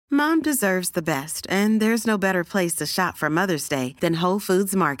Mom deserves the best, and there's no better place to shop for Mother's Day than Whole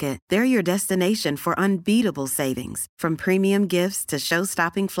Foods Market. They're your destination for unbeatable savings, from premium gifts to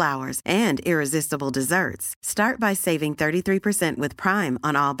show-stopping flowers and irresistible desserts. Start by saving 33% with Prime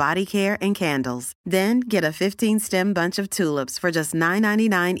on all body care and candles. Then get a 15-stem bunch of tulips for just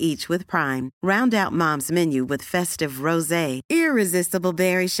 $9.99 each with Prime. Round out Mom's menu with festive rosé, irresistible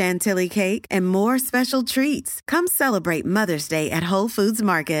berry chantilly cake, and more special treats. Come celebrate Mother's Day at Whole Foods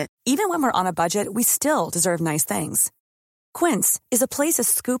Market. Even when we're on a budget, we still deserve nice things. Quince is a place to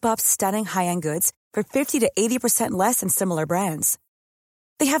scoop up stunning high-end goods for 50 to 80% less than similar brands.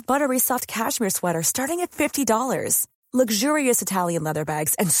 They have buttery soft cashmere sweaters starting at $50, luxurious Italian leather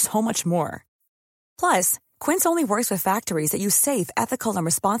bags, and so much more. Plus, Quince only works with factories that use safe, ethical, and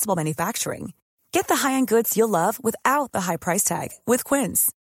responsible manufacturing. Get the high-end goods you'll love without the high price tag with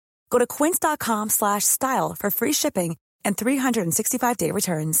Quince. Go to quince.com/style for free shipping and 365-day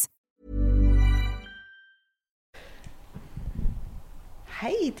returns.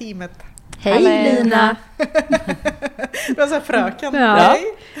 Hej teamet! Hej Lina! Du var så här fröken. Ja. Hej.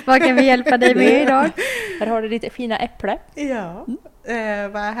 Vad kan vi hjälpa dig med idag? Här har du ditt fina äpple. Ja,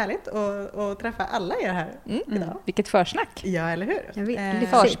 vad härligt att träffa alla er här idag. Vilket försnack. Ja, eller hur? Jag vet,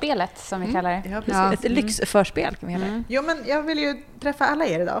 Förspelet som vi kallar det. Ja, precis. Ett lyxförspel kan vi kalla det. Jo, men jag vill ju träffa alla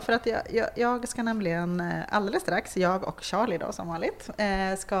er idag för att jag ska nämligen alldeles strax, jag och Charlie då som vanligt,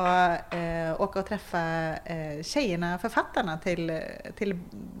 ska åka och träffa tjejerna, författarna till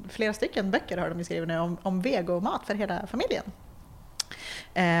flera stycken böcker har de skrivit nu om vegomat för hela familjen.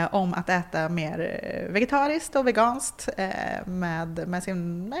 Om att äta mer vegetariskt och veganskt med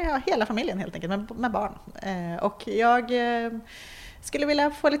hela familjen helt enkelt, med barn. Och jag skulle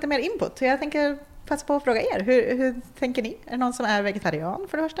vilja få lite mer input. Jag tänker passa på att fråga er, hur tänker ni? Är det någon som är vegetarian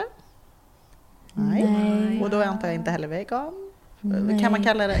för det första? Nej. Och då antar jag inte heller vegan. Nej. Kan man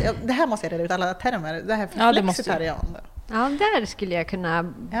kalla det, det här måste jag reda ut alla termer, det här är flexitarian. Ja, där skulle jag kunna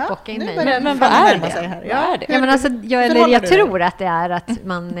bocka in mig. Men vad är det? Här. Ja, ja, men alltså, jag tror att det är att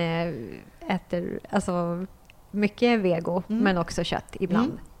man äter alltså, mycket vego, men också kött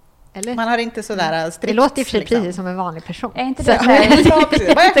ibland. Eller? Man har inte sådär strikt. Det låter i och för sig precis som en vanlig person. Är inte det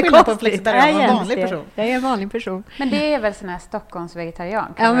vad är skillnaden på flexitarian och en vanlig person? Jag är en vanlig person. Men det är väl sån här Stockholms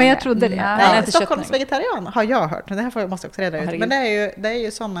vegetarian? Ja, men jag trodde det. Ja, Stockholms vegetarian har jag hört. Det här måste jag också reda ut. Men det är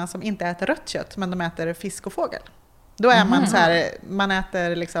ju sådana som inte äter rött kött, men de äter fisk och fågel. Då är man så här, man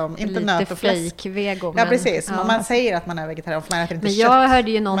äter liksom inte lite nöt och fläsk. Vego, ja, precis. Ja. Man säger att man är vegetarian för man äter inte men kött. Jag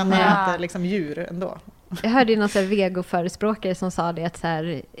hörde ju någon, men man äter liksom djur ändå. Jag hörde ju någon så här vegoförespråkare som sa det att så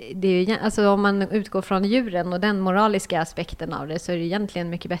här, det är ju, alltså om man utgår från djuren och den moraliska aspekten av det, så är det egentligen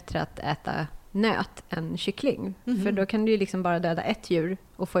mycket bättre att äta nöt än kyckling. För då kan du ju liksom bara döda ett djur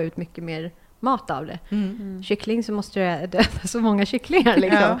och få ut mycket mer mat av det. Kyckling så måste du döda så många kycklingar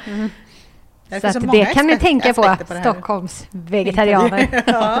liksom. Ja. Så att det kan ni tänka på Stockholms vegetarianer.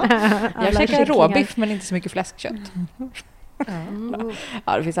 Jag käkar råbiff men inte så mycket fläskkött.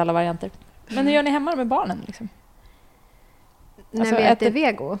 Ja, det finns alla varianter. Men hur gör ni hemma med barnen? Liksom? När vi äter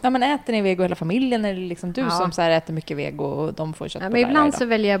vego? Ja, men äter ni vego hela familjen? Eller liksom du som så här äter mycket vego och de får kött på men ibland så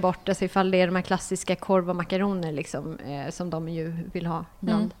väljer jag bort alltså, ifall det är de här klassiska korv och makaroner liksom, som de ju vill ha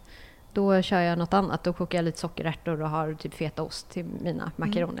ibland. Då kör jag något annat. Då kokar jag lite sockerärtor och har typ fetaost till mina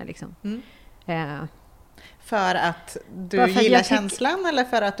makaroner. Liksom. För att du gillar känslan eller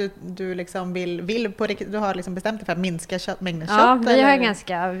för att du liksom vill på riktigt, du har liksom bestämt dig för att minska mängden kött?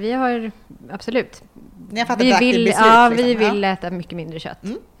 Ja, vi har absolut. Ni har fattat beslut, liksom. Vi vill äta mycket mindre kött.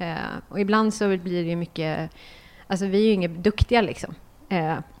 Och ibland så blir det ju mycket, alltså vi är ju inga duktiga liksom.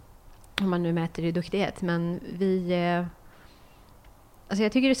 Om man nu mäter i duktighet, men alltså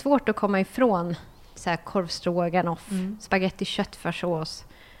jag tycker det är svårt att komma ifrån så här korvstroganoff, spaghetti köttfärssås.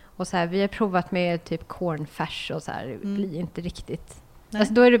 Och så här, vi har provat med typ cornfärs och så här, det blir inte riktigt.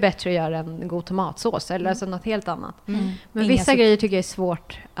 Alltså då är det bättre att göra en god tomatsås eller alltså något helt annat. Men vissa grejer tycker jag är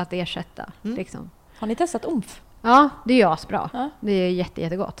svårt att ersätta. Liksom. Har ni testat omf? Ja, det är ju asbra. Ja. Det är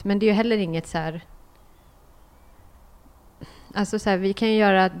jättegott. Men det är ju heller inget så här... Alltså så här, vi kan ju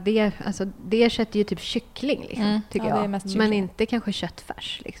göra det... Alltså det ersätter ju typ kyckling liksom, tycker jag. Men inte kanske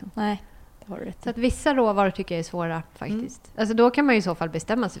köttfärs liksom. Nej. Så att vissa råvaror tycker jag är svåra faktiskt. Alltså då kan man ju i så fall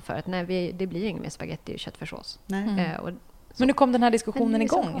bestämma sig för att nej, det blir ingen mer spaghetti och köttfärssås. Men nu kom den här diskussionen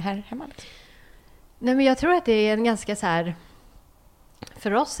igång här hemma? Nej, men jag tror att det är en ganska så här...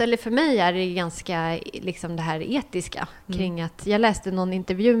 För oss, eller för mig, är det ganska liksom det här etiska kring att... Jag läste någon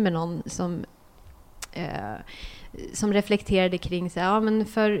intervju med någon som reflekterade kring så här, ja, men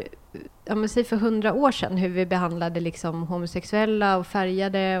för 100 år sedan hur vi behandlade liksom homosexuella och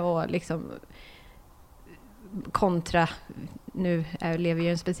färgade och liksom kontra, nu lever ju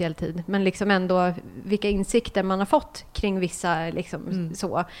en speciell tid, men liksom ändå vilka insikter man har fått kring vissa liksom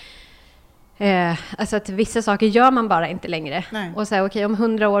så. Alltså att vissa saker gör man bara inte längre. Nej. Och så okej, om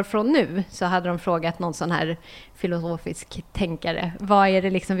 100 år från nu så hade de frågat någon sån här filosofisk tänkare, vad är det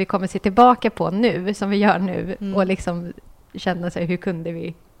liksom vi kommer se tillbaka på nu som vi gör nu och liksom känna sig, hur kunde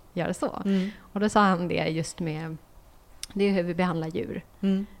vi göra så? Och då sa han det just med, det är hur vi behandlar djur.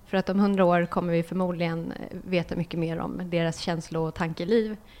 För att om 100 år kommer vi förmodligen veta mycket mer om deras känslo- och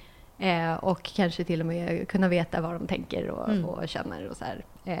tankeliv. Och kanske till och med kunna veta vad de tänker och känner och så här.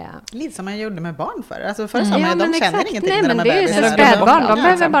 Lite som man gjorde med barn förr. Alltså förr sa man de känner ingenting. Nej, men det är så spädbarn. De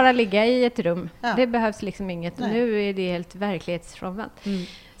behöver bara ligga i ett rum. Ja. Det behövs liksom inget. Nej. Nu är det helt verklighetsfrånvänt.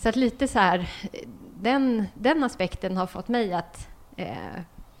 Så att lite så här, den aspekten har fått mig att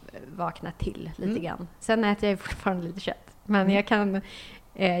vakna till lite grann. Sen äter jag fortfarande lite kött. Men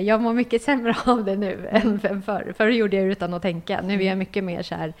jag mår mycket sämre av det nu än förr. Förr gjorde jag utan att tänka. Nu är jag mycket mer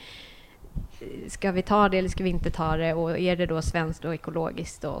så här, ska vi ta det eller ska vi inte ta det? Och är det då svenskt och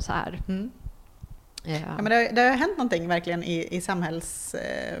ekologiskt och så här? Ja, men det har hänt någonting verkligen i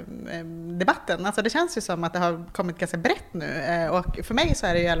samhällsdebatten. Alltså det känns ju som att det har kommit ganska brett nu. Och för mig så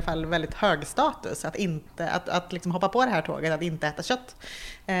är det i alla fall väldigt hög status att liksom hoppa på det här tåget, att inte äta kött.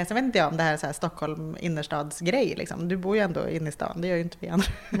 Sen vet inte jag om det här är så här Stockholm innerstadsgrej. Liksom. Du bor ju ändå inne i stan, det gör ju inte vi andra.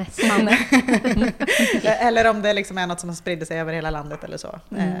 Nästan. Eller om det liksom är något som har spridit sig över hela landet eller så.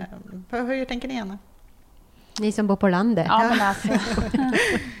 Hur tänker ni, Anna? Ni som bor på landet. Ja, men alltså.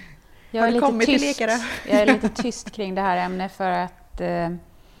 Jag är lite tyst kring det här ämnet för att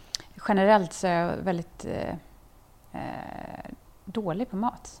generellt så är jag väldigt dålig på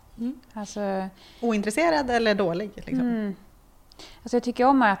mat. Alltså, ointresserad eller dålig? Liksom. Alltså jag tycker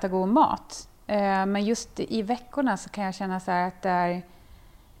om att äta god mat. Men just i veckorna så kan jag känna så här att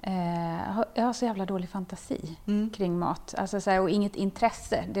jag har så jävla dålig fantasi kring mat. Alltså så här, och inget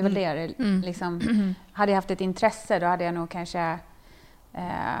intresse. Det är väl det liksom. Hade jag haft ett intresse då hade jag nog kanske...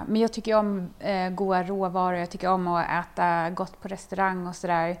 men jag tycker om goda råvaror, jag tycker om att äta gott på restaurang och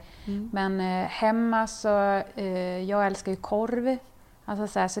sådär. Men hemma så, jag älskar ju korv.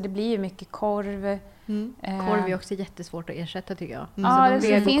 Alltså så det blir ju mycket korv. Korv är också jättesvårt att ersätta tycker jag. Ja, de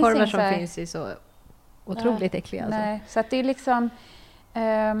vegokorvar som finns är så otroligt äckliga. Alltså. Nej, så att det är liksom...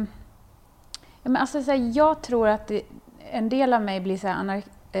 men alltså så här, jag tror att en del av mig blir så här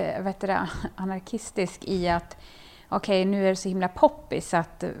anarkistisk i att okej, nu är det så himla poppis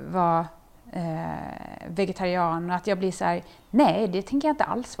att vara vegetarian och att jag blir så här, nej, det tänker jag inte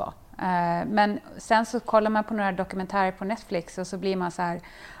alls vara. Men sen så kollar man på några dokumentärer på Netflix och så blir man så här,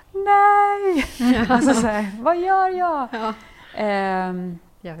 nej! Alltså så här, vad gör jag? Ja.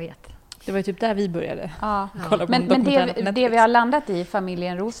 Jag vet. Det var ju typ där vi började. Ja. Men det vi har landat i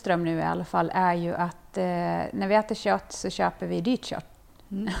familjen Roström nu i alla fall är ju att när vi äter kött så köper vi dyrt kött.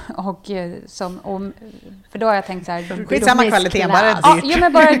 Och för då har jag tänkt så här, skitsamma kvalitet, bara dyrt. Ja,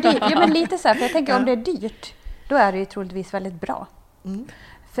 men bara dyrt. Ja, men lite så här, för jag tänker om det är dyrt, då är det ju troligtvis väldigt bra.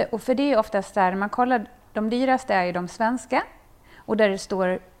 För det är oftast där man kollar, de dyraste är ju de svenska och där det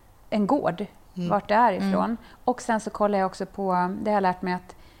står en gård vart det är ifrån. Och sen så kollar jag också på, det har jag lärt mig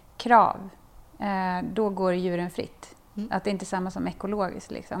att Krav, då går djuren fritt. Att det inte är samma som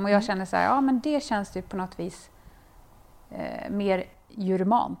ekologiskt liksom. Och jag känner så här, ja men det känns ju på något vis mer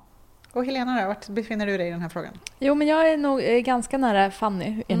djurman. Och Helena, vart befinner du dig i den här frågan? Jo, men jag är nog ganska nära Fanny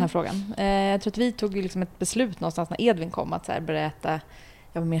i den här frågan. Jag tror att vi tog liksom ett beslut någonstans när Edvin kom att så här, börja äta,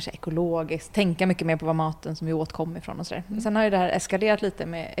 jag var mer så ekologiskt, tänka mycket mer på vad maten som vi åt kom ifrån och sådär. Sen har ju det här eskalerat lite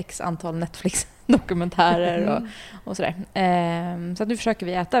med x antal Netflix-dokumentärer och sådär. Så att nu försöker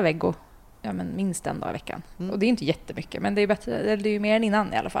vi äta veggo minst en dag i veckan. Och det är inte jättemycket, men det är bättre, det är ju mer än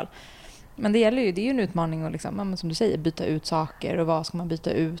innan i alla fall. Men det är ju en utmaning att liksom, som du säger, byta ut saker och vad ska man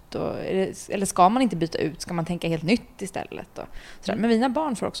byta ut eller ska man inte byta ut, ska man tänka helt nytt istället och sådär. Men mina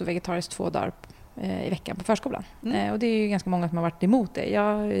barn får också vegetariskt 2 dagar i veckan på förskolan. Och det är ju ganska många som har varit emot det. Jag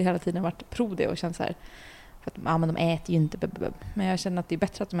har hela tiden varit pro det och känt så här, för att men de äter ju inte men jag känner att det är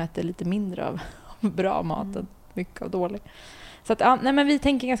bättre att de äter lite mindre av bra mat än mycket av dålig. Så att men vi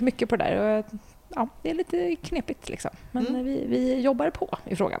tänker ganska mycket på det där och det är lite knepigt liksom. Men vi jobbar på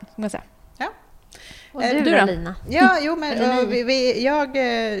i frågan, kan jag säga. Ja. Och du då, Lina? Ja, jo, men jag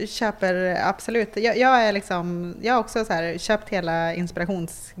köper absolut. Jag har också så här, köpt hela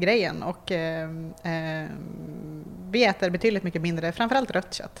inspirationsgrejen och vi äter betydligt mycket mindre, framförallt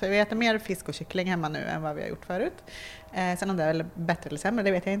rött kött. Vi äter mer fisk och kyckling hemma nu än vad vi har gjort förut. Sen om det är bättre eller sämre,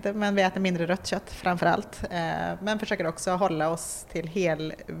 det vet jag inte, men vi äter mindre rött kött framförallt. Men försöker också hålla oss till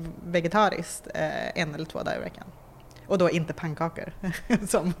hel vegetariskt 1 eller 2 dagar i veckan. Och då inte pannkakor,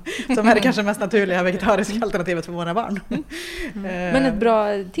 som är det kanske mest naturliga vegetariska alternativet för våra barn. Men ett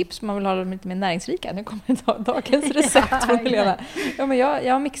bra tips om man vill ha dem lite mer näringsrika. Nu kommer jag dagens recept från Helena. Ja, men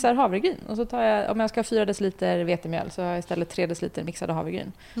jag mixar havregryn. Och så tar jag, om jag ska ha 4 deciliter vetemjöl så har jag istället 3 deciliter mixade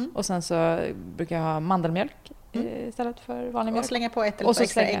havregryn. Och sen så brukar jag ha mandelmjölk istället för vanlig mjölk. Och slänga på ett eller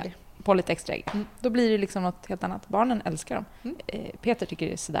extra ägg. På lite extra ägg. Då blir det liksom något helt annat. Barnen älskar dem. Peter tycker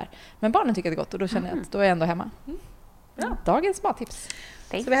det är sådär. Men barnen tycker det är gott och då känner jag att då är jag ändå hemma. Bra. Dagens mattips.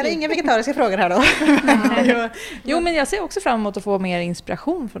 Så vi hade inga vegetariska frågor här då. Jo, men jag ser också fram emot att få mer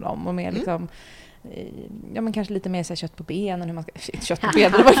inspiration från dem och mer liksom, ja men kanske lite mer så här, kött på benen, hur man ska kött på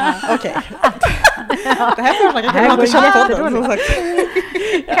benen. Okej. Det här förslaget kan man inte köpa som sagt.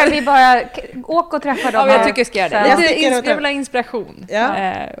 Kan vi bara åka och träffa dem? Ja, jag tycker jag ska göra det. Jag vill ha inspiration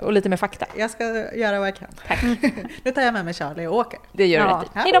och lite mer fakta. Jag ska göra vad jag kan. Tack. Nu tar jag med mig Charlie och åker. Det gör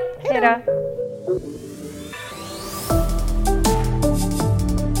det. Hej då. Hej då.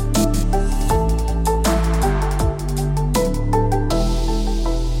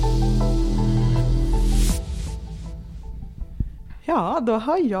 Ja, då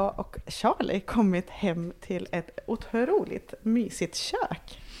har jag och Charlie kommit hem till ett otroligt mysigt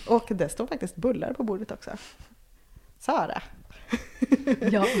kök. Och det står faktiskt bullar på bordet också. Sara.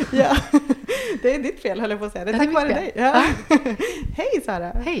 Ja. Ja. Det är ditt fel, höll jag på att säga. Det är tack vare dig. Ja. Hej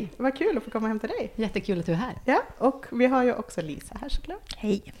Sara. Hej. Vad kul att få komma hem till dig. Jättekul att du är här. Ja, och vi har ju också Lisa här såklart.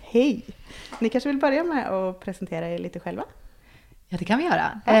 Hej. Hej. Ni kanske vill börja med att presentera er lite själva? Ja, det kan vi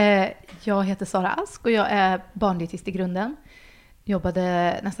göra. Jag heter Sara Ask och jag är barndietist i grunden.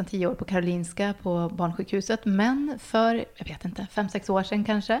 Jobbade nästan 10 år på Karolinska på barnsjukhuset. Men för, 5-6 år sedan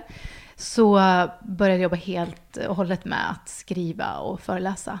kanske, så började jag jobba helt och hållet med att skriva och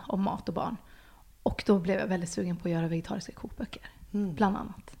föreläsa om mat och barn. Och då blev jag väldigt sugen på att göra vegetariska kokböcker, bland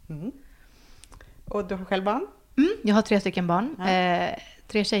annat. Och du har själv barn? Jag har 3 stycken barn.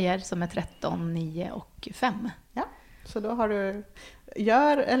 3 tjejer som är 13, 9 och 5. Ja, så då har du...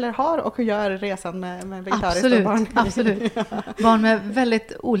 gör resan med vegetariskt barn. Absolut. Barn med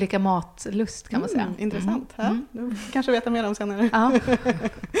väldigt olika matlust kan man säga. Intressant. Du kanske vet mer om senare. Ja.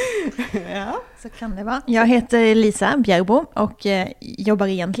 Ja. Så kan det vara. Jag heter Lisa Bjärbo och jobbar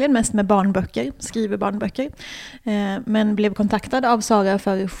egentligen mest med barnböcker, skriver barnböcker. Men blev kontaktad av Sara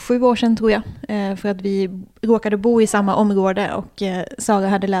för 7 år sedan tror jag. För att vi råkade bo i samma område och Sara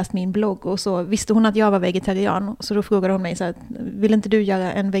hade läst min blogg och så visste hon att jag var vegetarian. Så då frågade hon mig så här, vill inte du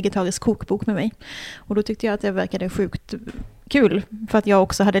göra en vegetarisk kokbok med mig? Och då tyckte jag att det verkade sjukt kul. För att jag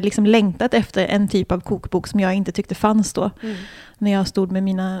också hade liksom längtat efter en typ av kokbok som jag inte tyckte fanns då. När jag stod med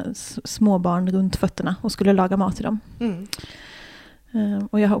mina småbarn runt fötterna och skulle laga mat till dem.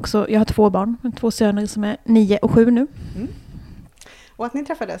 Och jag har 2 barn, 2 söner som är 9 och 7 nu. Och att ni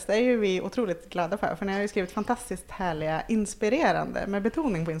träffades, det är ju vi otroligt glada för ni har ju skrivit fantastiskt härliga, inspirerande, med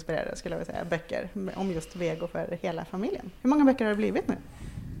betoning på inspirerande skulle jag vilja säga, böcker om just vego för hela familjen. Hur många böcker har det blivit nu?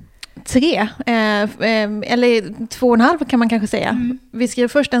 3, eller 2,5 kan man kanske säga. Vi skrev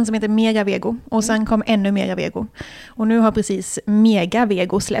först en som heter Mega Vego och sen kom ännu Mega Vego. Och nu har precis Mega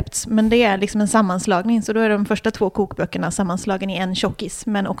Vego släppts, men det är liksom en sammanslagning. Så då är de första 2 kokböckerna sammanslagen i en tjockis,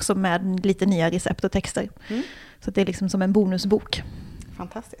 men också med lite nya recept och texter. Så det är liksom som en bonusbok.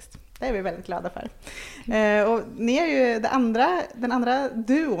 Fantastiskt. Det är vi väldigt glada för. Och ni är ju den andra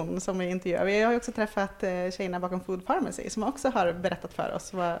duon som vi intervjuar. Vi har ju också träffat tjejerna bakom Food Pharmacy som också har berättat för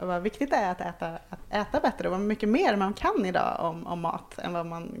oss vad viktigt det är att äta bättre och vad mycket mer man kan idag om mat än vad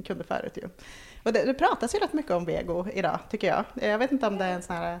man kunde förut ju. Och det pratas ju rätt mycket om vego idag tycker jag. Jag vet inte om det är en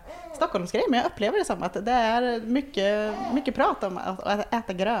sån här Stockholmsgrej, men jag upplever det som att det är mycket prat om att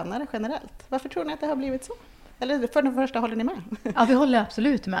äta grönare generellt. Varför tror ni att det har blivit så? Eller för det första, håller ni med? Ja, vi håller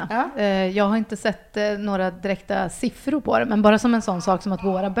absolut med. Ja. Jag har inte sett några direkta siffror på det, men bara som en sån sak som att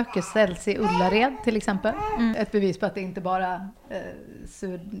våra böcker säljs i Ullared till exempel. Ett bevis på att det inte bara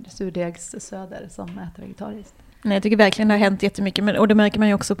surdegssöder som äter vegetariskt. Nej, jag tycker verkligen det har hänt jättemycket. Och det märker man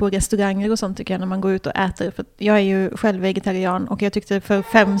ju också på restauranger och sånt tycker jag när man går ut och äter. För jag är ju själv vegetarian och jag tyckte för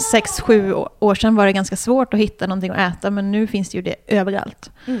 5, 6, 7 år sedan var det ganska svårt att hitta någonting att äta. Men nu finns det ju det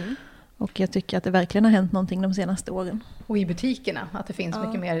överallt. Och jag tycker att det verkligen har hänt någonting de senaste åren. Och i butikerna, att det finns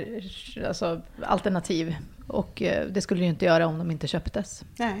mycket mer alternativ. Och det skulle ju inte göra om de inte köptes.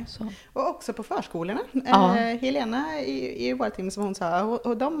 Nej. Så. Och också på förskolorna. Helena i vårt team som hon sa,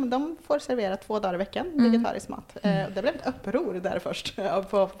 och de får servera 2 dagar i veckan vegetarisk mat. Det blev ett uppror där först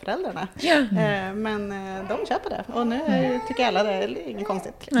på föräldrarna. Men de köper det. Och nu tycker alla det är inget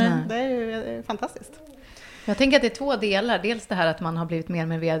konstigt. Det är ju fantastiskt. Jag tänker att det är 2 delar. Dels det här att man har blivit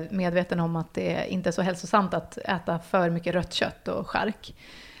mer medveten om att det inte är så hälsosamt att äta för mycket rött kött och chark.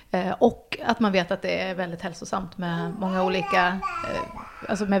 Och att man vet att det är väldigt hälsosamt med många olika,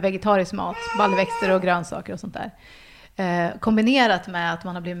 alltså med vegetarisk mat, baljväxter och grönsaker och sånt där. Kombinerat med att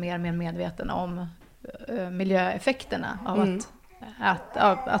man har blivit mer och mer medveten om miljöeffekterna av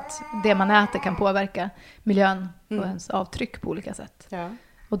att det man äter kan påverka miljön och ens avtryck på olika sätt. Ja.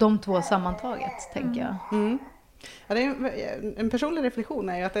 Och de två sammantaget, tänker jag. Ja, det är en personlig reflektion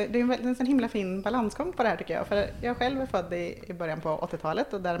är ju att det är en himla fin balansgång på det här, tycker jag. För jag själv är född i början på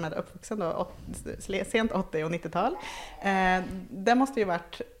 80-talet och därmed uppvuxen då sent 80- och 90-tal. Det måste ju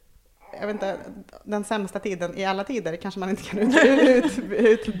varit, jag vet inte, den sämsta tiden i alla tider kanske man inte kan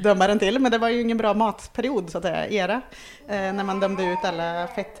utdöma den till, men det var ju ingen bra matperiod, så att säga, era. När man dömde ut alla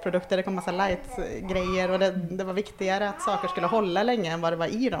fettprodukter, det kom massa light-grejer och det var viktigare att saker skulle hålla länge än vad det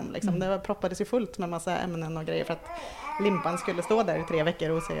var i dem. Liksom. Det proppades ju fullt med massa ämnen och grejer för att limpan skulle stå där i 3 veckor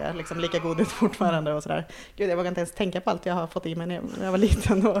och se liksom lika god ut fortfarande och sådär. Gud, jag vågar inte ens tänka på allt jag har fått i mig när jag var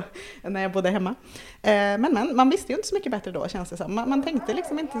liten och när jag bodde hemma. Men man visste ju inte så mycket bättre då, känns det som. Man tänkte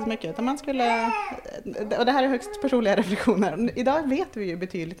liksom inte så mycket, utan man skulle, och det här är högst personliga reflektioner. Idag vet vi ju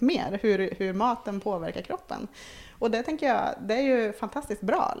betydligt mer hur maten påverkar kroppen. Och det tänker jag, det är ju fantastiskt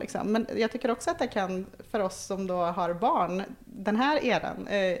bra liksom. Men jag tycker också att det kan, för oss som då har barn, den här eran,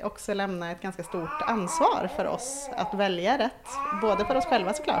 också lämna ett ganska stort ansvar för oss att välja rätt. Både för oss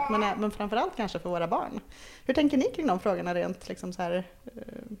själva såklart, men framförallt kanske för våra barn. Hur tänker ni kring de frågorna rent liksom så här,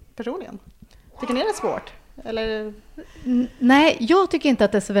 personligen? Tycker ni det är svårt? Eller? Nej, jag tycker inte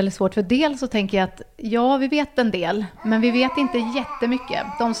att det är så väldigt svårt. För dels så tänker jag att ja, vi vet en del, men vi vet inte jättemycket.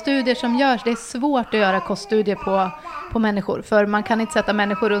 De studier som görs, det är svårt att göra koststudier på människor. För man kan inte sätta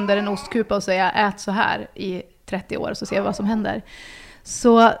människor under en ostkupa och säga ät så här i 30 år så ser vi vad som händer.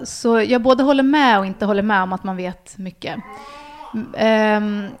 Så jag både håller med och inte håller med om att man vet mycket.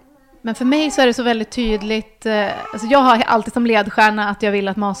 Men för mig så är det så väldigt tydligt, alltså jag har alltid som ledstjärna att jag vill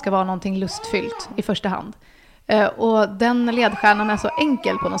att mat ska vara någonting lustfyllt i första hand. Och den ledstjärnan är så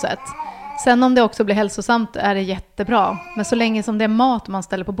enkel på något sätt. Sen om det också blir hälsosamt är det jättebra. Men så länge som det är mat man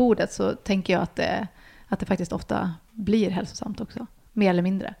ställer på bordet så tänker jag att det faktiskt ofta blir hälsosamt också. Mer eller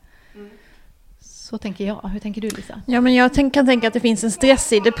mindre. Så tänker jag. Hur tänker du, Lisa? Ja, men jag kan tänka att det finns en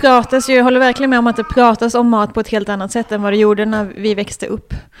stress i. Det pratas ju, jag håller verkligen med om att det pratas om mat på ett helt annat sätt än vad det gjorde när vi växte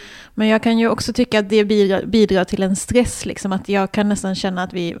upp. Men jag kan ju också tycka att det bidrar till en stress. Liksom, att jag kan nästan känna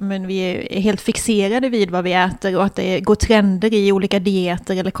att vi är helt fixerade vid vad vi äter och att det går trender i olika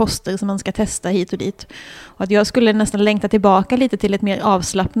dieter eller koster som man ska testa hit och dit. Och att jag skulle nästan längta tillbaka lite till ett mer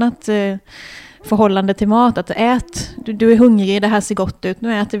avslappnat förhållande till mat. Att du är hungrig, det här ser gott ut,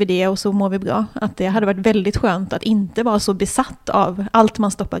 nu äter vi det och så mår vi bra. Att det hade varit väldigt skönt att inte vara så besatt av allt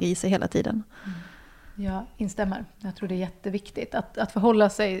man stoppar i sig hela tiden. Jag instämmer. Jag tror det är jätteviktigt att förhålla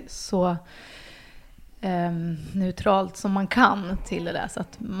sig så neutralt som man kan till det där. Så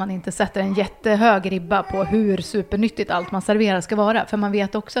att man inte sätter en jättehög ribba på hur supernyttigt allt man serverar ska vara. För man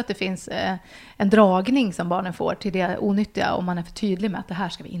vet också att det finns en dragning som barnen får till det onyttiga om man är för tydlig med att det här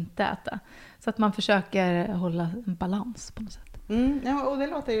ska vi inte äta. Så att man försöker hålla en balans på något sätt. Ja, och det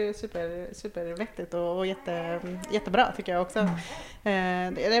låter ju super vettigt och jättebra tycker jag också.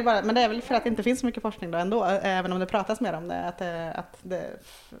 Det är bara, men det är väl för att det inte finns så mycket forskning då ändå, även om det pratas mer om det, att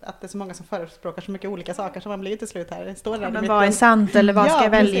det är så många som förespråkar så mycket olika saker som man blir till slut här. Står där men vad är sant eller vad ska jag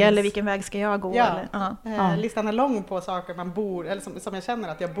välja precis. Eller vilken väg ska jag gå? Ja. Eller? Listan är lång på saker man borde, eller som jag känner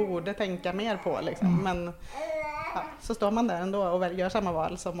att jag borde tänka mer på liksom. Men så står man där ändå och gör samma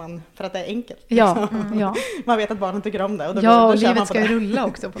val som man, för att det är enkelt. Ja, Man vet att barnen tycker om det. Och då livet ska rulla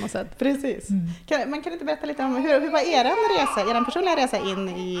också på något sätt. Precis. Man kan inte berätta lite om hur var er personliga resa in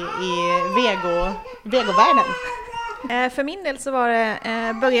i vegovärlden? För min del så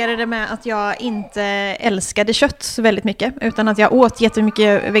började det med att jag inte älskade kött så väldigt mycket. Utan att jag åt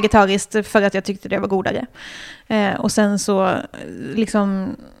jättemycket vegetariskt för att jag tyckte det var godare. Och sen så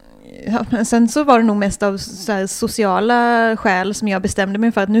liksom... Ja, sen så var det nog mest av så här sociala skäl som jag bestämde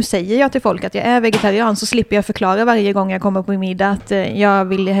mig för att nu säger jag till folk att jag är vegetarian, så slipper jag förklara varje gång jag kommer på middag att jag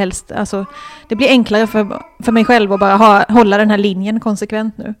vill helst, alltså det blir enklare för mig själv att bara hålla den här linjen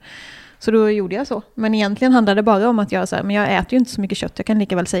konsekvent nu. Så då gjorde jag så. Men egentligen handlade det bara om att jag men jag äter ju inte så mycket kött, jag kan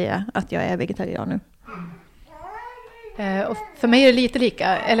lika väl säga att jag är vegetarian nu. Och för mig är det lite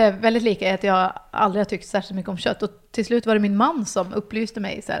lika, eller väldigt lika, att jag aldrig har tyckt särskilt mycket om kött. Och till slut var det min man som upplyste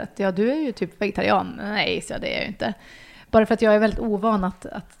mig så här, att du är ju typ vegetarian. Nej, så det är jag ju inte. Bara för att jag är väldigt ovan att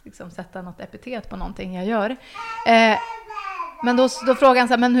liksom sätta något epitet på någonting jag gör. Men då frågade han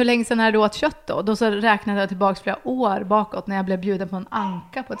så här, men hur länge sedan är du åt kött då? Då så räknade jag tillbaka flera år bakåt när jag blev bjuden på en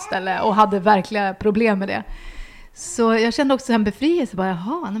anka på ett ställe och hade verkliga problem med det. Så jag kände också en befrielse. Bara,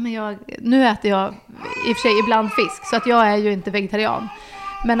 nu äter jag i och för sig ibland fisk, så att jag är ju inte vegetarian.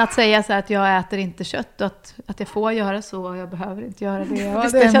 Men att säga så här att jag äter inte kött och att jag får göra så och jag behöver inte göra det. Ja, det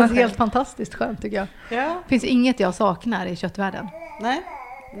stämmer känns själv. helt fantastiskt skönt tycker jag. Ja. Det finns inget jag saknar i köttvärlden. Nej,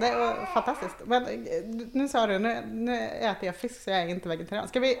 det var fantastiskt. Men nu sa du, nu äter jag fisk så jag är inte vegetarian.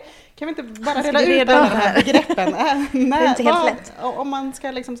 Kan vi inte bara reda ut de här begreppen? Det är inte helt lätt. Om man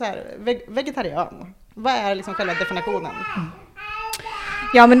ska liksom så här, vegetarian, vad är liksom själva definitionen?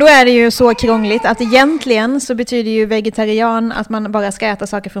 Ja, men då är det ju så krångligt att egentligen så betyder ju vegetarian att man bara ska äta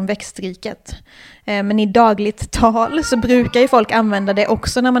saker från växtriket. Men i dagligt tal så brukar ju folk använda det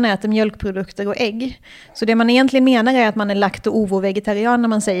också när man äter mjölkprodukter och ägg. Så det man egentligen menar är att man är lakt- och ovo-vegetarian när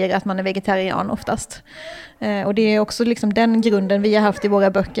man säger att man är vegetarian oftast. Och det är också liksom den grunden vi har haft i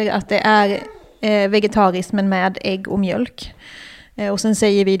våra böcker, att det är vegetariskt men med ägg och mjölk. Och sen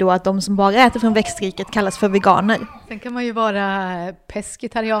säger vi då att de som bara äter från växtriket kallas för veganer. Sen kan man ju vara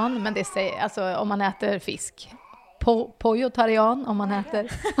pescetarian, men det säger, alltså om man äter fisk. Pojotarian om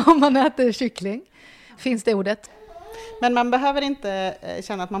man äter kyckling. Finns det ordet? Men man behöver inte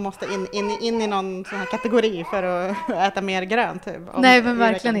känna att man måste in i någon sån här kategori för att äta mer grönt. Typ, Nej, men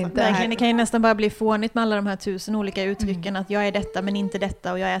verkligen inte. Verkligen, det kan ju nästan bara bli fånigt med alla de här 1000 olika uttrycken. Att jag är detta men inte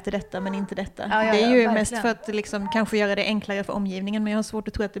detta och jag äter detta men inte detta. Det är ju mest för att liksom, kanske göra det enklare för omgivningen. Men jag har svårt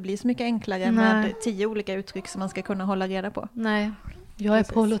att tro att det blir så mycket enklare med 10 olika uttryck som man ska kunna hålla reda på. Nej, jag är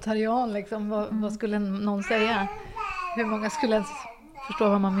polotarian liksom. Vad skulle någon säga? Hur många skulle ens förstå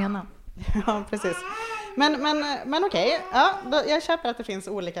vad man menar? Ja, precis. Men okej, ja, jag köper att det finns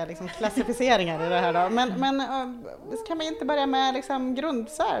olika liksom, klassificeringar i det här då. Men kan vi inte börja med liksom,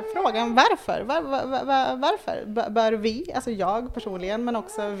 frågan varför? Varför bör vi, alltså jag personligen, men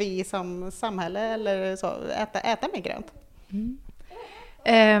också vi som samhälle eller så, äta mer grönt?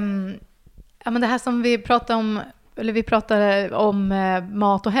 Ja, men det här som vi pratade om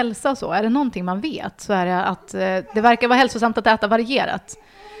mat och hälsa och så, är det någonting man vet så är det att det verkar vara hälsosamt att äta varierat.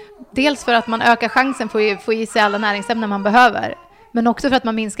 Dels för att man ökar chansen för att få i sig alla näringsämnen man behöver. Men också för att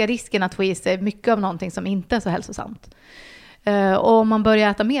man minskar risken att få i sig mycket av någonting som inte är så hälsosamt. Och om man börjar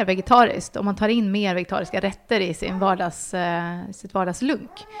äta mer vegetariskt, om man tar in mer vegetariska rätter i sitt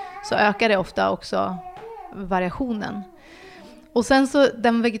vardagslunk, så ökar det ofta också variationen. Och sen så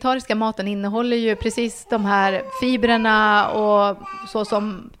den vegetariska maten innehåller ju precis de här fibrerna och så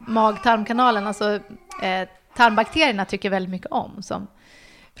som mag-tarmkanalen, alltså tarmbakterierna tycker väldigt mycket om, som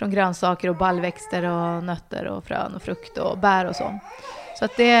från grönsaker och baljväxter och nötter och frön och frukt och bär och så. Så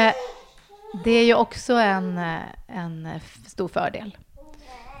att det är ju också en stor fördel.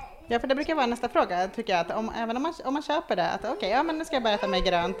 Ja, för det brukar vara nästa fråga, tycker jag, att även om man köper det, att okej, ja men nu ska jag börja äta mer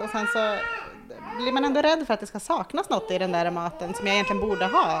grönt, och sen så blir man ändå rädd för att det ska saknas något i den där maten som jag egentligen borde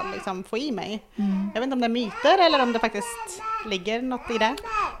ha, liksom få i mig. Jag vet inte om det är myter eller om det faktiskt ligger något i det.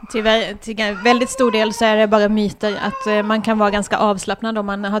 Till väldigt stor del så är det bara myter, att man kan vara ganska avslappnad om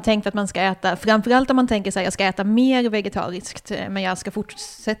man har tänkt att man ska äta, framförallt om man tänker sig jag ska äta mer vegetariskt, men jag ska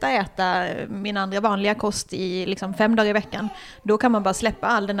fortsätta äta min andra vanliga kost i liksom 5 dagar i veckan. Då kan man bara släppa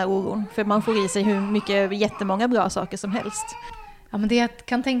all den där oron, för man får i sig jättemånga bra saker som helst. Ja, men det jag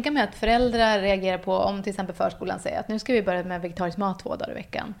kan tänka mig att föräldrar reagerar på, om till exempel förskolan säger att nu ska vi börja med vegetarisk mat 2 dagar i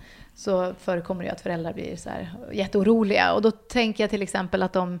veckan, så förekommer det att föräldrar blir så här jätteoroliga. Och då tänker jag till exempel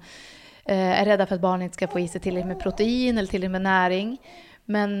att de är rädda för att barnet inte ska få i sig tillräckligt med protein eller tillräckligt med näring.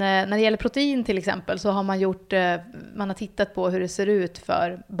 Men när det gäller protein till exempel så har man har tittat på hur det ser ut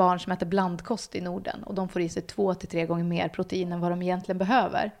för barn som äter blandkost i Norden. Och de får i sig 2-3 gånger mer protein än vad de egentligen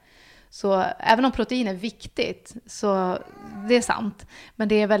behöver. Så även om protein är viktigt, så det är sant. Men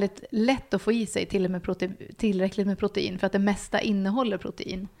det är väldigt lätt att få i sig tillräckligt med protein, för att det mesta innehåller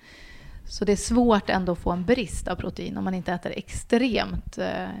protein. Så det är svårt ändå att få en brist av protein om man inte äter extremt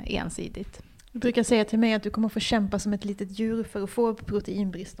ensidigt. Du brukar säga till mig att du kommer att få kämpa som ett litet djur för att få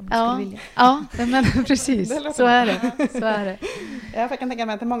proteinbrist om du skulle vilja. Ja, men precis. Så är det. Jag kan tänka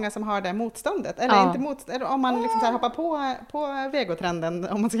mig att det är många som har det motståndet. Eller eller om man liksom så här hoppar på vegotrenden,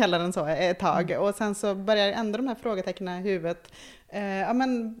 om man ska kalla den så, ett tag. Och sen så börjar ändå de här frågetecknen i huvudet. Ja,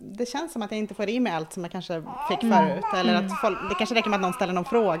 men det känns som att jag inte får i mig allt som jag kanske fick förut. Eller att det kanske räcker med att någon ställer någon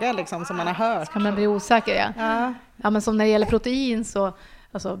fråga liksom, som man har hört. Så kan man bli osäker, ja, men som när det gäller protein så...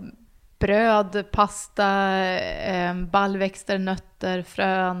 Alltså, bröd, pasta, baljväxter, nötter,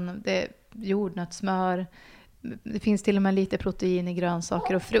 frön, jordnötssmör. Det finns till och med lite protein i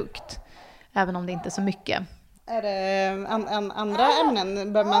grönsaker och frukt, även om det inte är så mycket. Är det andra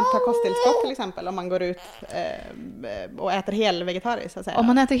ämnen? Bör man ta kosttillskott till exempel om man går ut och äter helvegetariskt? Så att säga? Om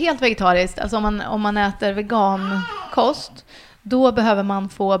man äter helt vegetariskt, alltså om man äter vegankost, då behöver man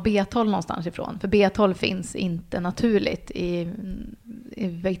få B12 någonstans ifrån. För B12 finns inte naturligt i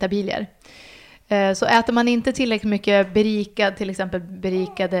vegetabilier. Så äter man inte tillräckligt mycket till exempel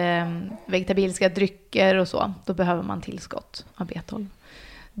berikade vegetabiliska drycker och så, då behöver man tillskott av B12.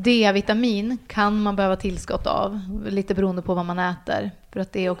 D-vitamin kan man behöva tillskott av, lite beroende på vad man äter. För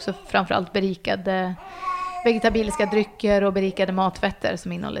att det är också framförallt berikade vegetabiliska drycker och berikade matfetter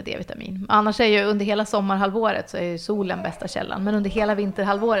som innehåller D-vitamin. Annars är ju under hela sommarhalvåret så är ju solen bästa källan. Men under hela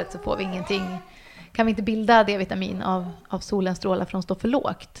vinterhalvåret så får vi ingenting, kan vi inte bilda D-vitamin av solens strålar för de står för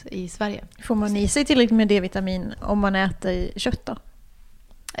lågt i Sverige. Får man i sig tillräckligt med D-vitamin om man äter kött då?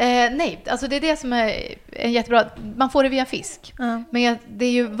 Nej, alltså det är det som är jättebra. Man får det via fisk. Men det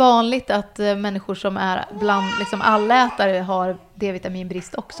är ju vanligt att människor som är bland liksom allätare har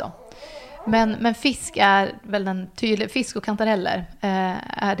D-vitaminbrist också. Men fisk är väl den tydliga. Fisk och kantareller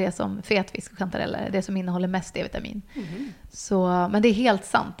är det som, fetfisk och kantareller är det som innehåller mest D-vitamin. Så, men det är helt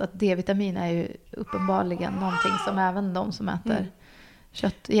sant att D-vitamin är ju uppenbarligen någonting som även de som äter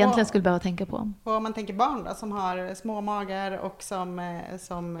kött egentligen skulle behöva tänka på. Och om man tänker barn då, som har små magar och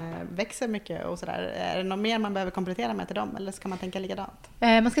som växer mycket och sådär. Är det något mer man behöver komplettera med till dem eller ska man tänka likadant?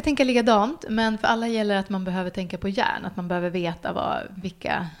 Man ska tänka likadant, men för alla gäller att man behöver tänka på järn. Att man behöver veta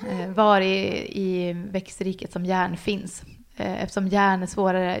var i växtriket som järn finns. Eftersom järn är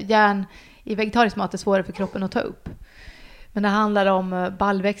svårare. Järn i vegetarisk mat är svårare för kroppen att ta upp. Men det handlar om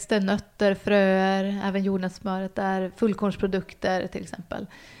baljväxter, nötter, fröer, även jordnötssmöret där, fullkornsprodukter till exempel.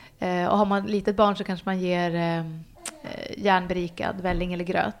 Och har man litet barn så kanske man ger järnberikad välling eller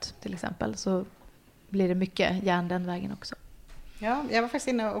gröt till exempel. Så blir det mycket järn den vägen också. Ja, jag var faktiskt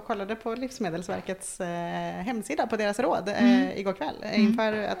inne och kollade på Livsmedelsverkets hemsida på deras råd igår kväll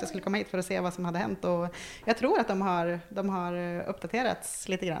inför att jag skulle komma hit för att se vad som hade hänt. Och jag tror att de har uppdaterats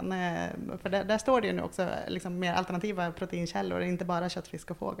lite grann. För där står det ju nu också liksom mer alternativa proteinkällor, inte bara kött,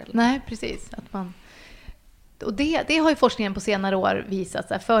 fisk och fågel. Nej, precis. Och det har ju forskningen på senare år visat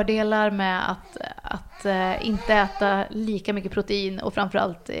sig. Fördelar med att inte äta lika mycket protein och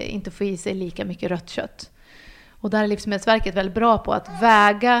framförallt inte få i sig lika mycket rött kött. Och där är Livsmedelsverket väldigt bra på att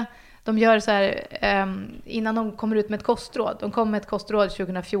väga. De gör så här innan de kommer ut med ett kostråd. De kom med ett kostråd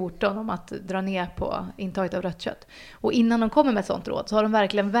 2014 om att dra ner på intaget av rött kött. Och innan de kommer med ett sånt råd så har de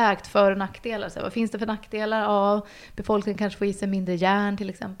verkligen vägt för- och nackdelar. Så vad finns det för nackdelar? Ja, befolkningen kanske får i sig mindre järn till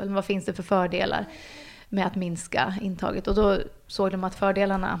exempel. Men vad finns det för fördelar med att minska intaget? Och då såg de att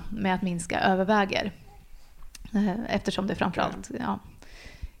fördelarna med att minska överväger. Eftersom det framförallt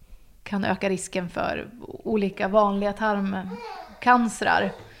kan öka risken för olika vanliga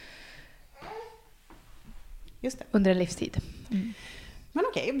tarmcancrar under en livstid. Men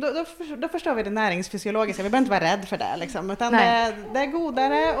okej, då förstår vi det näringsfysiologiska. Vi behöver inte vara rädd för det. Liksom, utan det är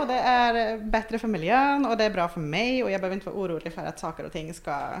godare och det är bättre för miljön och det är bra för mig. Och jag behöver inte vara orolig för att saker och ting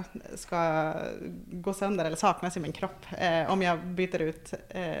ska gå sönder eller saknas i min kropp. Om jag byter ut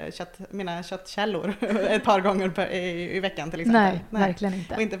mina köttkällor ett par gånger i veckan till exempel. Nej, verkligen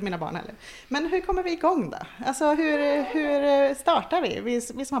inte. Och inte för mina barn heller. Men hur kommer vi igång då? Alltså hur startar vi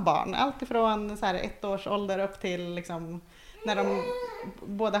som har barn? Allt ifrån så här 1 års ålder upp till liksom när de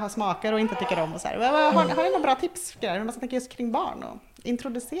båda har smaker och inte tycker om och så här. Har ni några bra tips hur man ska tänka just kring barn och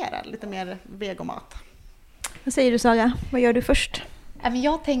introducera lite mer vegomat? Vad säger du, Sara? Vad gör du först?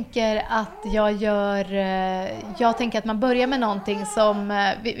 Jag tänker att man börjar med någonting som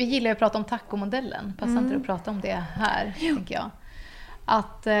vi gillar att prata om tacomodellen. Passar inte att prata om det här, tänker jag.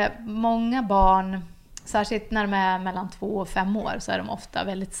 Att många barn, särskilt när de är mellan 2 och 5 år, så är de ofta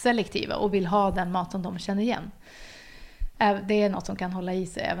väldigt selektiva och vill ha den mat som de känner igen. Det är något som kan hålla i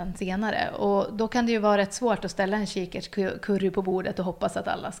sig även senare. Och då kan det ju vara rätt svårt att ställa en kikärtscurry på bordet och hoppas att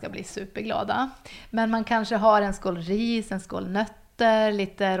alla ska bli superglada. Men man kanske har en skål ris, en skål nötter,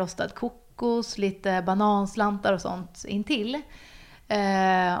 lite rostad kokos, lite bananslantar och sånt intill.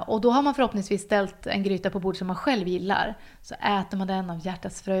 Och då har man förhoppningsvis ställt en gryta på bord som man själv gillar. Så äter man den av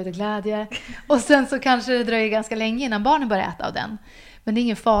hjärtats fröjd och glädje. Och sen så kanske det dröjer ganska länge innan barnen börjar äta av den. Men det är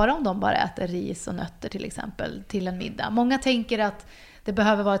ingen fara om de bara äter ris och nötter till exempel till en middag. Många tänker att det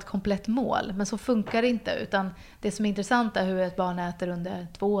behöver vara ett komplett mål, men så funkar det inte. Utan det som är intressant är hur ett barn äter under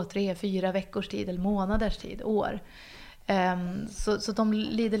 2, 3, 4 veckors tid eller månaders tid, år. Så de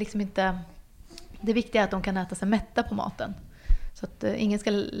lider liksom inte. Det viktiga är att de kan äta sig mätta på maten. Så att ingen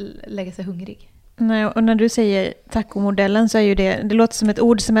ska lägga sig hungrig. Nej, och när du säger tacomodellen så är ju det låter som ett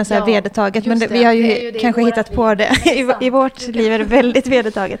ord som är så här vedertaget, men vi har ju kanske hittat på det. I vårt liv är det väldigt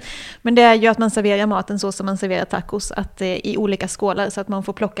vedertaget. Men det är ju att man serverar maten så som man serverar tacos, att i olika skålar så att man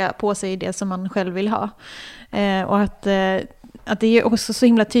får plocka på sig det som man själv vill ha. Och att att det är också så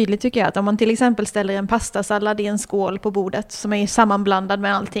himla tydligt tycker jag, att om man till exempel ställer en pastasallad i en skål på bordet som är sammanblandad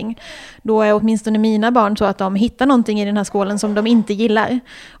med allting, då är åtminstone mina barn så att de hittar någonting i den här skålen som de inte gillar.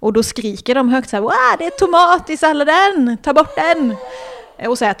 Och då skriker de högt så här: "Wow, det är tomat i salladen! Ta bort den!"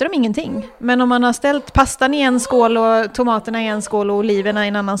 Och så äter de ingenting. Men om man har ställt pastan i en skål och tomaterna i en skål och oliverna i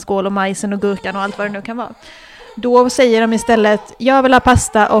en annan skål och majsen och gurkan och allt vad det nu kan vara, då säger de istället: "Jag vill ha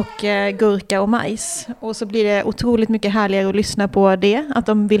pasta och gurka och majs." Och så blir det otroligt mycket härligare att lyssna på det, att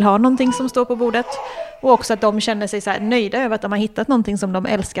de vill ha någonting som står på bordet. Och också att de känner sig så här nöjda över att de har hittat någonting som de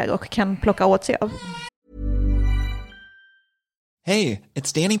älskar och kan plocka åt sig av. Hey,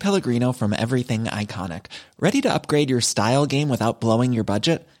 it's Danny Pellegrino from Everything Iconic. Ready to upgrade your style game without blowing your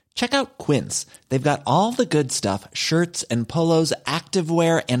budget? Check out Quince. They've got all the good stuff, shirts and polos,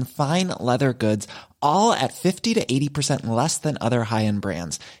 activewear and fine leather goods, all at 50 to 80% less than other high-end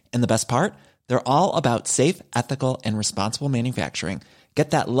brands. And the best part? They're all about safe, ethical, and responsible manufacturing.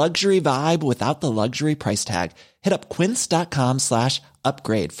 Get that luxury vibe without the luxury price tag. Hit up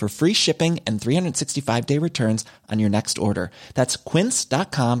quince.com/upgrade for free shipping and 365-day returns on your next order. That's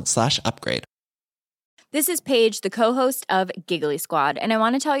quince.com/upgrade. This is Paige, the co-host of Giggly Squad, and I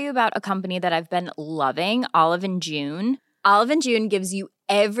want to tell you about a company that I've been loving, Olive & June. Olive & June gives you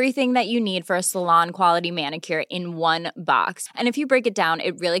everything that you need for a salon-quality manicure in one box. And if you break it down,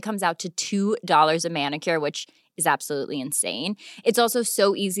 it really comes out to $2 a manicure, which is absolutely insane. It's also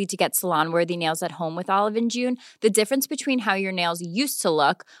so easy to get salon-worthy nails at home with Olive & June. The difference between how your nails used to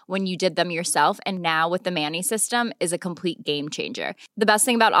look when you did them yourself and now with the Mani system is a complete game changer. The best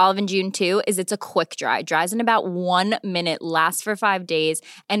thing about Olive & June too is it's a quick dry. Dries in about 1 minute, lasts for 5 days,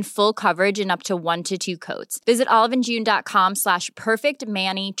 and full coverage in up to 1 to 2 coats. Visit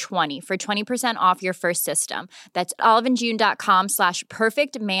oliveandjune.com/perfectmani20 for 20% off your first system. That's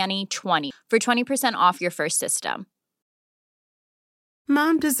oliveandjune.com/perfectmani20 for 20% off your first system.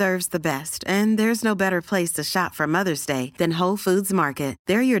 Mom deserves the best, and there's no better place to shop for Mother's Day than Whole Foods Market.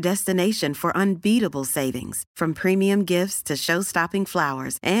 They're your destination for unbeatable savings, from premium gifts to show-stopping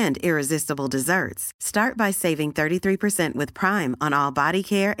flowers and irresistible desserts. Start by saving 33% with Prime on all body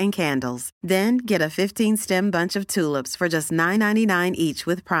care and candles. Then get a 15-stem bunch of tulips for just $9.99 each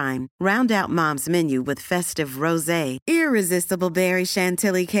with Prime. Round out Mom's menu with festive rosé, irresistible berry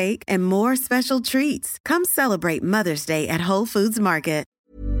chantilly cake, and more special treats. Come celebrate Mother's Day at Whole Foods Market.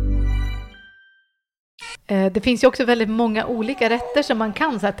 Det finns ju också väldigt många olika rätter som man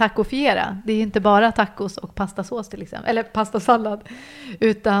kan så här tacofiera. Det är ju inte bara tacos och pastasås till exempel, eller pastasallad,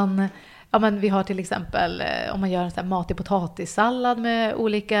 utan ja, men vi har till exempel om man gör en så här matig potatissallad med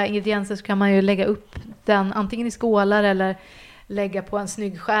olika ingredienser, så kan man ju lägga upp den antingen i skålar eller lägga på en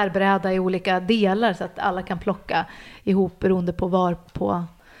snygg skärbräda i olika delar så att alla kan plocka ihop beroende på var på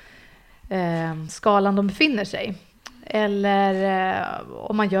skalan de befinner sig. Eller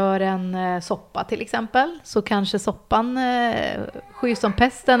om man gör en soppa till exempel, så kanske soppan skyr som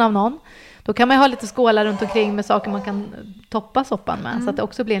pesten av någon. Då kan man ha lite skålar runt omkring med saker man kan toppa soppan med, så att det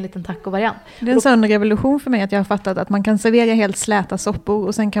också blir en liten taco-variant. Det är en sån revolution för mig att jag har fattat att man kan servera helt släta soppor,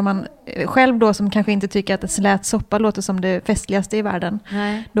 och sen kan man själv då, som kanske inte tycker att en slät soppa låter som det festligaste i världen,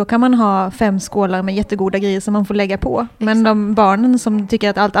 då kan man ha 5 skålar med jättegoda grejer som man får lägga på. Men de barnen som tycker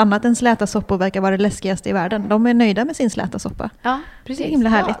att allt annat än släta soppor verkar vara det läskigaste i världen, de är nöjda med sin släta soppa. Ja, precis. Det är himla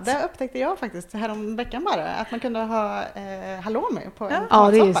härligt. Ja, det upptäckte jag faktiskt häromveckan bara, att man kunde ha halloumi på en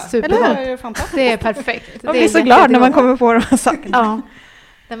ja, det är soppa. supergott. Det är fantastiskt. Det är perfekt. Jag blir så glad när man kommer på de här sakerna. Ja.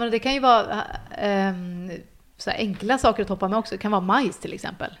 Nej, men det kan ju vara så här enkla saker att toppa med också. Det kan vara majs till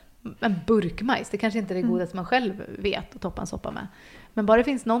exempel. En burkmajs. Det kanske inte är det godaste man själv vet att toppa en soppa med. Men bara det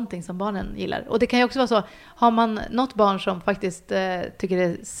finns någonting som barnen gillar. Och det kan ju också vara så, har man något barn som faktiskt tycker det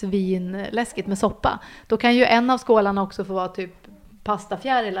är svinläskigt med soppa, då kan ju en av skålarna också få vara typ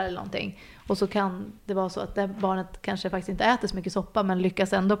pastafjärilar eller någonting. Och så kan det vara så att det barnet kanske faktiskt inte äter så mycket soppa, men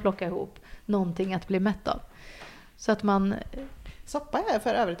lyckas ändå plocka ihop någonting att bli mätt av. Så att man... Soppa är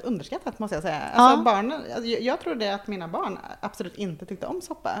för övrigt underskattat, måste jag säga. Alltså barnen, jag trodde att mina barn absolut inte tyckte om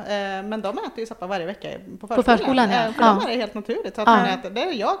soppa. Men de äter ju soppa varje vecka på förskolan. För dem är det helt naturligt. Så att man äter, det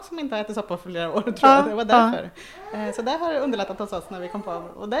är jag som inte har ätit soppa för flera år, tror jag. Det var därför. Så det har underlättat hos oss när vi kom på.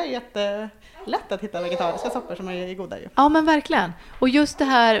 Och det är jättelätt att hitta vegetariska soppor som är goda ju. Ja, men verkligen. Och just det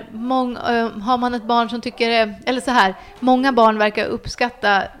här, har man ett barn som tycker, eller så här, många barn verkar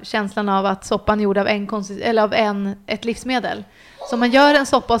uppskatta känslan av att soppan är gjord av ett livsmedel. Så man gör en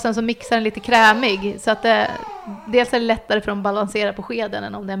soppa och sen så mixar den lite krämig, så att dels är det lättare för dem att balansera på skeden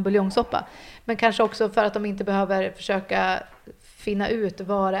än om det är en buljongsoppa. Men kanske också för att de inte behöver försöka finna ut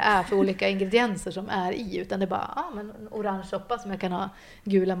vad det är för olika ingredienser som är i, utan det är bara men en orange soppa som jag kan ha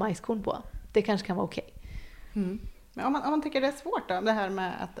gula majskorn på. Det kanske kan vara okej. Men om man tycker det är svårt då, det här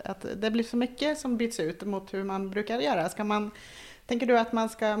med att det blir så mycket som byts ut mot hur man brukar göra. Tänker du att man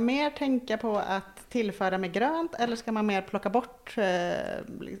ska mer tänka på att tillföra med grönt, eller ska man mer plocka bort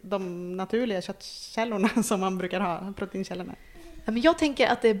de naturliga köttkällorna som man brukar ha, proteinkällorna? Jag tänker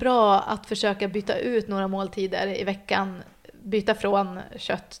att det är bra att försöka byta ut några måltider i veckan, byta från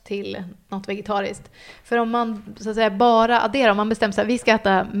kött till något vegetariskt. För om man så att säga bara adderar, om man bestämmer sig att vi ska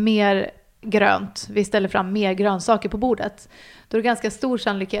äta mer grönt, vi ställer fram mer grönsaker på bordet, då är det ganska stor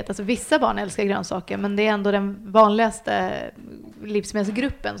sannolikhet, alltså vissa barn älskar grönsaker, men det är ändå den vanligaste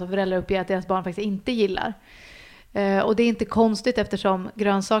livsmedelsgruppen som föräldrar uppger att deras barn faktiskt inte gillar. Och det är inte konstigt, eftersom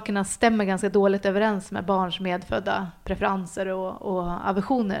grönsakerna stämmer ganska dåligt överens med barns medfödda preferenser och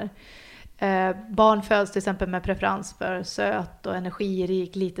aversioner. Barn föds till exempel med preferens för söt och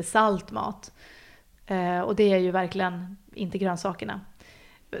energirik, lite salt mat. Och det är ju verkligen inte grönsakerna.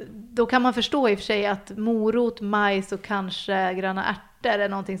 Då kan man förstå i och för sig att morot, majs och kanske gröna ärtor är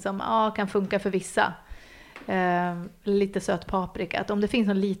någonting som kan funka för vissa. Lite söt paprika. Att om det finns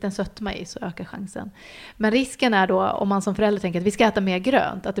en liten sötma i så ökar chansen. Men risken är då, om man som förälder tänker att vi ska äta mer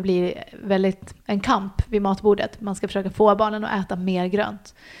grönt, att det blir väldigt en kamp vid matbordet. Man ska försöka få barnen att äta mer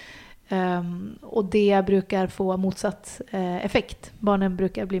grönt. Och det brukar få motsatt effekt. Barnen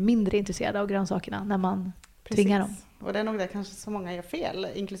brukar bli mindre intresserade av grönsakerna när man tvingar dem. Och det är nog det kanske så många gör fel,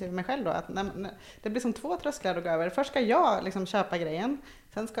 inklusive mig själv då, att det blir som 2 trösklar att gå över. Först ska jag liksom köpa grejen,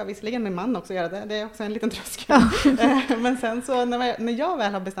 sen ska visserligen min man också göra det, det är också en liten tröskel. Men sen så när jag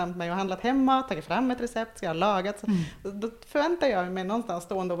väl har bestämt mig och handlat hemma, tagit fram ett recept, ska jag lagat, så, då förväntar jag mig någonstans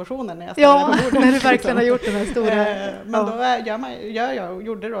stående ovationer när jag ställer på bordet. När du verkligen har gjort den här stora. Men då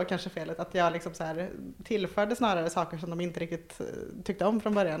gjorde då kanske felet att jag liksom så här tillförde snarare saker som de inte riktigt tyckte om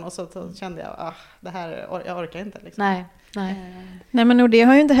från början, och så kände jag det här, jag orkar inte liksom. Nej, men och det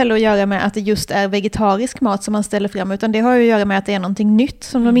har ju inte heller att göra med att det just är vegetarisk mat som man ställer fram, utan det har ju att göra med att det är någonting nytt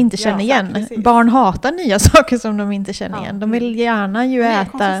som de inte känner igen. Precis. Barn hatar nya saker som de inte känner igen. De vill gärna ju äta...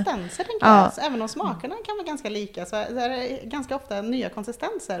 konsistenser, tänker jag. Så även om smakerna kan vara ganska lika, så är det ganska ofta nya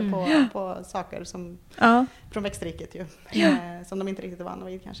konsistenser på saker som från växtriket ju. Som de inte riktigt är vana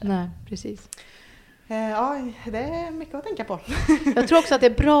vid kanske. Nej, precis. Ja, det är mycket att tänka på. Jag tror också att det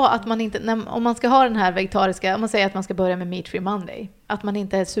är bra att man inte, om man ska ha den här vegetariska, om man säger att man ska börja med Meat Free Monday, att man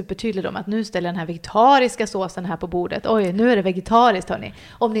inte är supertydlig om att nu ställer den här vegetariska såsen här på bordet. Oj, nu är det vegetariskt, hörni.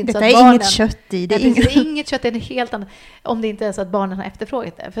 Om det inte det är inget kött i. Det är inget kött, det är helt annat. Om det inte är så att barnen har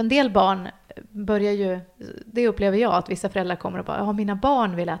efterfrågat det. För en del barn börjar ju, det upplever jag, att vissa föräldrar kommer och bara, mina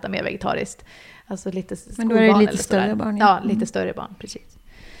barn vill äta mer vegetariskt. Alltså lite skolbarn. Men då är det lite större barn. Ja, lite större barn, precis.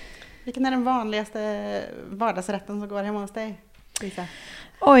 Vilken är den vanligaste vardagsrätten som går hemma hos dig, Lisa?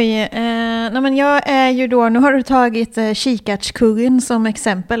 Oj, men jag är ju då, nu har du tagit kikärtscurryn som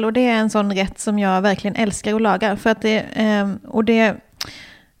exempel, och det är en sån rätt som jag verkligen älskar att laga. För att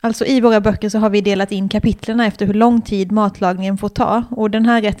alltså i våra böcker så har vi delat in kapitlerna efter hur lång tid matlagningen får ta. Och den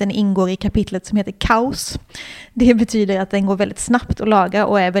här rätten ingår i kapitlet som heter kaos. Det betyder att den går väldigt snabbt att laga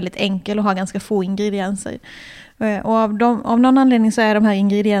och är väldigt enkel och har ganska få ingredienser. Och av någon anledning så är de här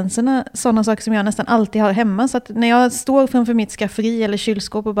ingredienserna sådana saker som jag nästan alltid har hemma. Så att när jag står framför mitt skafferi eller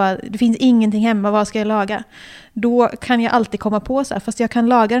kylskåp och bara, det finns ingenting hemma, vad ska jag laga? Då kan jag alltid komma på så här, fast jag kan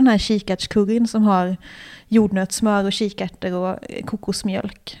laga den här kikärtscurryn som har jordnötssmör och kikärtor och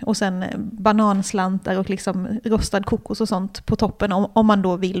kokosmjölk. Och sen bananslantar och liksom rostad kokos och sånt på toppen om man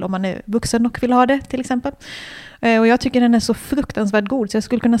då vill, om man är vuxen och vill ha det till exempel. Och jag tycker den är så fruktansvärt god så jag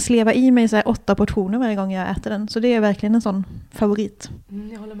skulle kunna sleva i mig så här 8 portioner varje gång jag äter den. Så det är verkligen en sån favorit.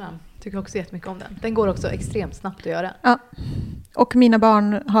 Jag håller med. Tycker också jättemycket om den. Den går också extremt snabbt att göra. Ja. Och mina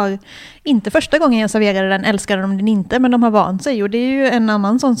barn har inte första gången jag serverade den älskade de den inte, men de har vant sig. Och det är ju en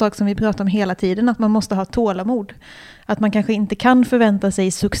annan sån sak som vi pratar om hela tiden, att man måste ha tålamod. Att man kanske inte kan förvänta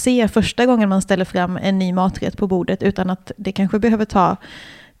sig succé första gången man ställer fram en ny maträtt på bordet, utan att det kanske behöver ta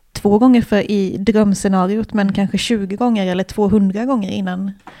 2 gånger för i drömscenariot, men kanske 20 gånger eller 200 gånger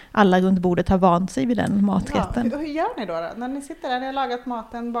innan alla runt bordet har vant sig vid den maträtten. Ja, hur gör ni då? När ni sitter där, ni har lagat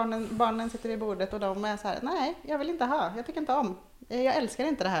maten, barnen sitter vid bordet och de är så här, nej, jag vill inte ha, jag tycker inte om. Jag älskar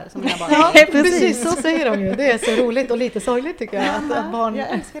inte det här som mina barn. Ja, precis, så säger de ju. Det är så roligt och lite sorgligt tycker jag. Att barn... Jag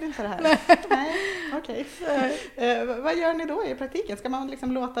älskar inte det här. Nej, okej. Vad gör ni då i praktiken? Ska man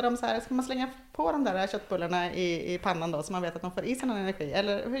liksom låta dem så här, ska man slänga på de där köttbullarna i pannan då så man vet att de får i sig någon energi?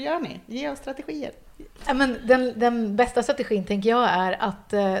 Eller hur gör ni? Ge oss strategier. Ja, men den bästa strategin tänker jag är att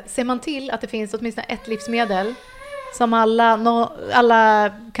ser man till att det finns åtminstone ett livsmedel som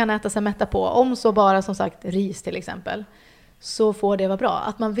alla kan äta sig mätta på, om så bara som sagt ris till exempel, så får det vara bra.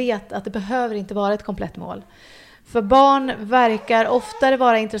 Att man vet att det behöver inte vara ett komplett mål. För barn verkar oftare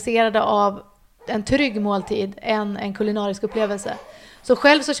vara intresserade av en trygg måltid än en kulinarisk upplevelse. Så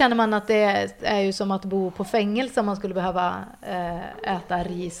själv så känner man att det är ju som att bo på fängelse om man skulle behöva äta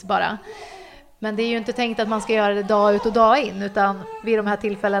ris bara. Men det är ju inte tänkt att man ska göra det dag ut och dag in, utan vid de här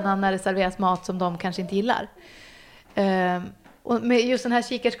tillfällena när det serveras mat som de kanske inte gillar. Och med just den här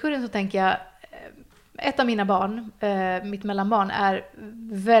kikärtskurren så tänker jag, ett av mina barn, mitt mellanbarn, är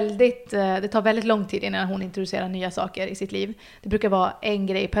det tar väldigt lång tid innan hon introducerar nya saker i sitt liv. Det brukar vara en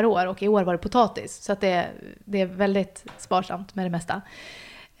grej per år, och i år var det potatis. Så att det är väldigt sparsamt med det mesta.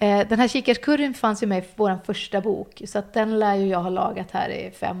 Den här kikärtskurren fanns ju med i vår första bok, så att den lär ju jag ha lagat här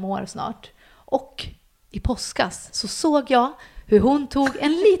i 5 år snart. Och i påskas så såg jag hur hon tog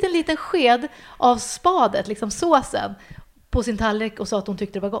en liten sked av spadet, liksom såsen, på sin tallrik och sa att hon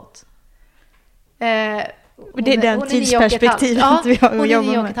tyckte det var gott. Det är den tidsperspektivet vi har att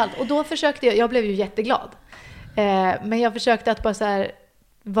jobba med. Och då försökte jag blev ju jätteglad. Men jag försökte att bara så här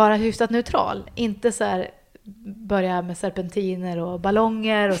vara hyfsat neutral. Inte så här börja med serpentiner och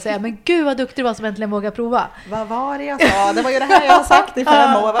ballonger och säga, men gud vad duktig du var som äntligen vågar prova. Vad var det jag sa? Det var ju det här jag har sagt i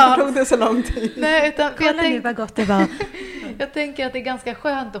 5 år. Varför tog det så lång tid? Nej, utan Kolla nu vad gott det var. Jag tänker att det är ganska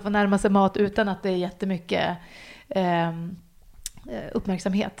skönt att få närma sig mat utan att det är jättemycket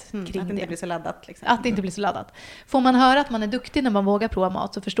uppmärksamhet kring att det inte blir så laddat. Liksom. Att det inte blir så laddat. Får man höra att man är duktig när man vågar prova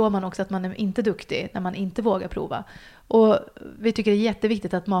mat, så förstår man också att man är inte duktig när man inte vågar prova. Och vi tycker det är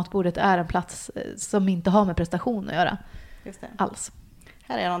jätteviktigt att matbordet är en plats som inte har med prestation att göra. Just det. Alls.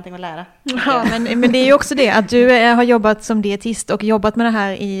 Här är någonting att lära. Ja, men det är ju också det att du har jobbat som dietist och jobbat med det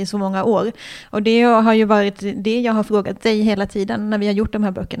här i så många år. Och det har ju varit det jag har frågat dig hela tiden när vi har gjort de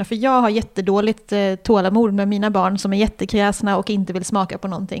här böckerna. För jag har jättedåligt tålamod med mina barn som är jättekräsna och inte vill smaka på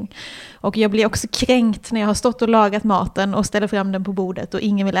någonting. Och jag blir också kränkt när jag har stått och lagat maten och ställer fram den på bordet och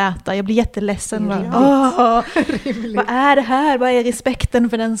ingen vill äta. Jag blir jätteledsen. Vad är det här? Vad är respekten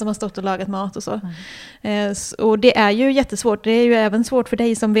för den som har stått och lagat mat och så? Och det är ju jättesvårt. Det är ju även svårt för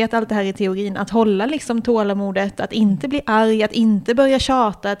dig som vet allt det här i teorin, att hålla liksom tålamodet, att inte bli arg, att inte börja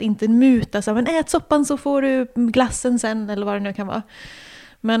tjata, att inte muta sig, men ät soppan så får du glassen sen, eller vad det nu kan vara.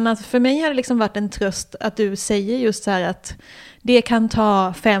 Men att för mig har det liksom varit en tröst att du säger just så här att det kan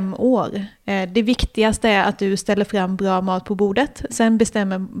ta 5 år. Det viktigaste är att du ställer fram bra mat på bordet. Sen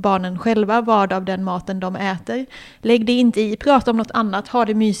bestämmer barnen själva vad av den maten de äter. Lägg det inte i, prata om något annat, ha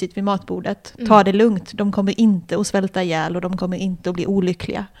det mysigt vid matbordet. Ta det lugnt, de kommer inte att svälta ihjäl och de kommer inte att bli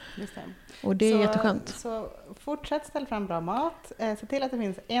olyckliga. Just det. Och det är jätteskönt. Så fortsätt ställa fram bra mat. Se till att det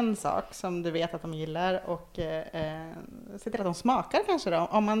finns en sak som du vet att de gillar och se till att de smakar kanske då.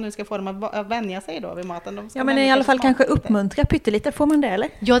 Om man nu ska få dem att vänja sig då vid maten. Ja, men i alla fall kanske uppmuntra pyttelite. Får man det eller?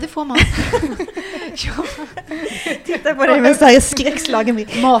 Ja, det får man. Titta på dig med så här skräckslagen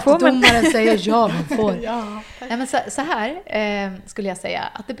blick. Matdomaren säger ja, man får. Ja, nej, men så här skulle jag säga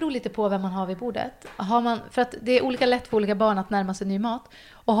att det beror lite på vem man har vid bordet. För att det är olika lätt för olika barn att närma sig ny mat.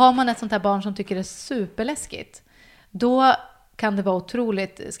 Och har man ett sånt här barn som tycker det är superläskigt, då kan det vara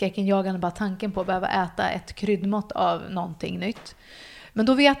otroligt skräckinjagande bara tanken på att behöva äta ett kryddmått av någonting nytt. Men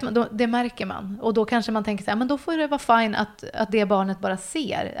då vet man, det märker man. Och då kanske man tänker så här, men då får det vara fine att det barnet bara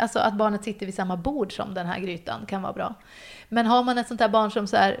ser. Alltså att barnet sitter vid samma bord som den här grytan kan vara bra. Men har man ett sånt här barn som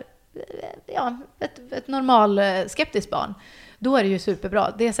så här, ja, ett normal skeptiskt barn, då är det ju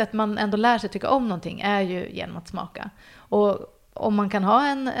superbra. Det sätt man ändå lär sig tycka om någonting är ju genom att smaka. Och om man kan ha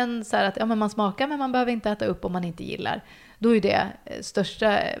en så här att men man smakar men man behöver inte äta upp om man inte gillar, då är det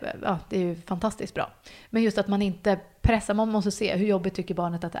det är ju fantastiskt bra. Men just att man inte pressar, man måste se hur jobbigt tycker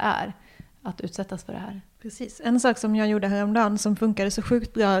barnet att det är att utsättas för det här. Precis. En sak som jag gjorde häromdagen som funkade så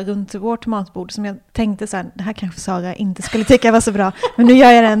sjukt bra runt vårt matbord, som jag tänkte så här, det här kanske Sara inte skulle tycka var så bra, men nu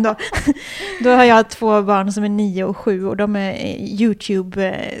gör jag det ändå. Då har jag 2 barn som är 9 och 7 och de är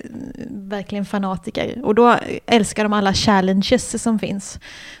YouTube verkligen fanatiker. Och då älskar de alla challenges som finns.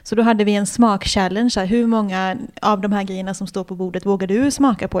 Så då hade vi en smak-challenge. Hur många av de här grejerna som står på bordet vågar du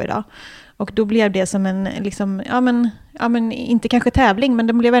smaka på idag? Och då blev det som en, liksom, ja men inte kanske tävling, men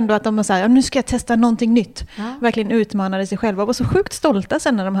det blev ändå att de var så här, nu ska jag testa någonting nytt. Ja. Verkligen utmanade sig själva och var så sjukt stolta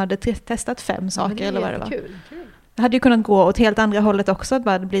sen när de hade testat 5 saker eller vad det var. Kul. Det hade ju kunnat gå åt helt andra hållet också, att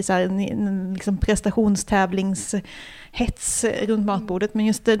bara det blir så här en liksom prestationstävlingshets runt matbordet, men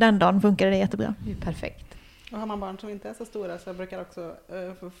just den dagen funkade det jättebra. Det är perfekt. Och har man barn som inte är så stora så brukar det också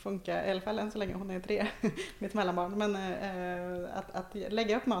funka, i alla fall än så länge hon är 3, mitt mellanbarn, men att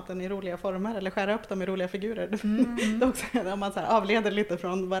lägga upp maten i roliga former eller skära upp dem i roliga figurer. Det också, om man så här avleder lite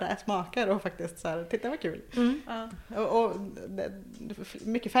från vad det smakar och faktiskt så här, titta vad kul. Och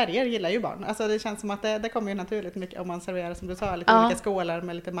mycket färger gillar ju barn. Alltså det känns som att det kommer ju naturligt mycket om man serverar, som du sa, lite olika skålar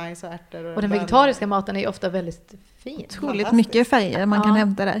med lite majs och ärtor. Och den vegetariska maten är ju ofta väldigt fin. Otroligt mycket färger man kan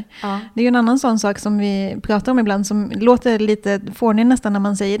hämta där. Det är ju en annan sån sak som vi pratar om ibland som låter lite fånig nästan när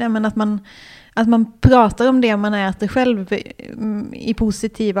man säger det, men att man pratar om det man äter själv i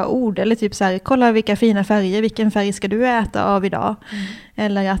positiva ord, eller typ så här, kolla vilka fina färger, vilken färg ska du äta av idag?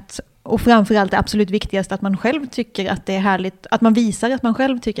 Eller och framförallt det absolut viktigaste, att man själv tycker att det är härligt, att man visar att man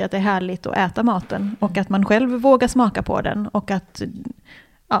själv tycker att det är härligt att äta maten och att man själv vågar smaka på den, och att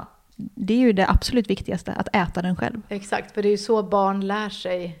det är ju det absolut viktigaste, att äta den själv. Exakt, för det är ju så barn lär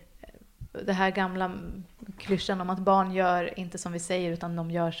sig. Det här gamla klyschan om att barn gör inte som vi säger utan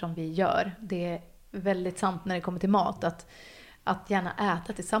de gör som vi gör. Det är väldigt sant när det kommer till mat, att gärna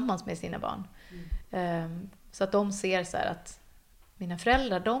äta tillsammans med sina barn. Så att de ser så här att mina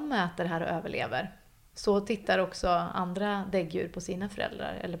föräldrar, de äter det här och överlever. Så tittar också andra däggdjur på sina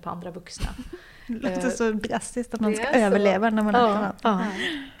föräldrar eller på andra vuxna. Det låter så drastiskt att man ska överleva när man äter mat.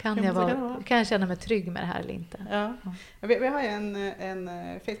 Kan jag känna mig trygg med det här eller inte? Ja. Vi har ju en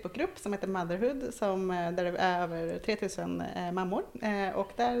Facebookgrupp som heter Motherhood där det är över 3000 mammor.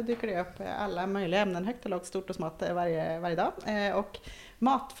 Och där dyker det upp alla möjliga ämnen, högt och lågt, stort och smått varje dag. Och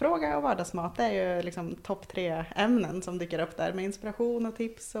matfråga och vardagsmat är ju liksom topp 3 ämnen som dyker upp där med inspiration och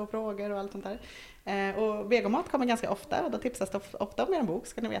tips och frågor och allt sånt där. Och vegomat kommer ganska ofta och då tipsas det ofta om er bok,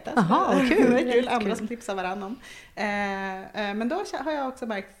 ska ni veta. Aha, kul. Det är kul, andra som tipsar varann om. Men då har jag också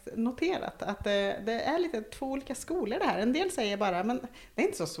noterat att det är lite 2 olika skolor det här. En del säger bara, men det är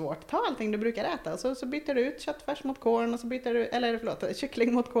inte så svårt, ta allting du brukar äta och så byter du ut köttfärs mot korn och så byter du,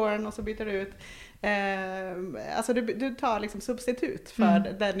 kyckling mot korn och så byter du ut alltså du tar liksom substitut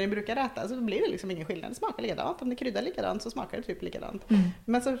för det ni brukar äta, så då blir det liksom ingen skillnad, det smakar likadant, om ni kryddar likadant så smakar det typ likadant.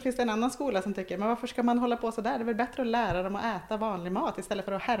 Men så finns det en annan skola som tycker, men varför ska man hålla på så där? Det är väl bättre att lära dem att äta vanlig mat istället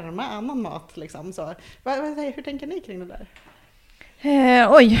för att härma annan mat liksom. Så hur tänker ni kring det där?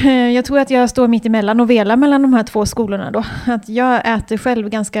 Jag tror att jag står mitt emellan och velar mellan de här 2 skolorna då. Att jag äter själv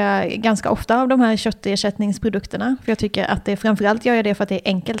ganska ofta av de här köttersättningsprodukterna. För jag tycker att framförallt gör jag det för att det är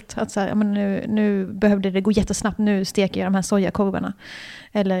enkelt. Att så här, men nu behövde det gå jättesnabbt, nu steker jag de här sojakorvarna.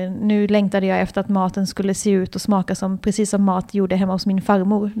 Eller nu längtade jag efter att maten skulle se ut och smaka precis som mat gjorde hemma hos min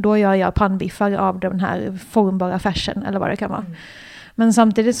farmor. Då gör jag pannbiffar av den här formbara färsen eller vad det kan vara. Men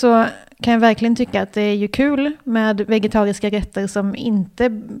samtidigt så kan jag verkligen tycka att det är ju kul med vegetariska rätter som inte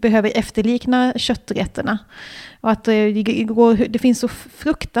behöver efterlikna kötträtterna. Och att det finns så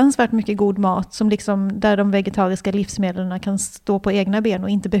fruktansvärt mycket god mat som liksom, där de vegetariska livsmedlen kan stå på egna ben och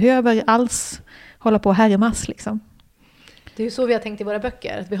inte behöver alls hålla på och härmas liksom. Det är ju så vi har tänkt i våra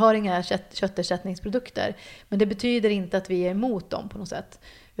böcker, att vi har inga köttersättningsprodukter. Men det betyder inte att vi är emot dem på något sätt.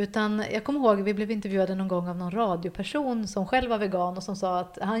 Utan jag kommer ihåg, vi blev intervjuade någon gång av någon radioperson som själv var vegan och som sa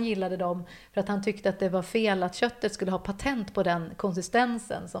att han gillade dem för att han tyckte att det var fel att köttet skulle ha patent på den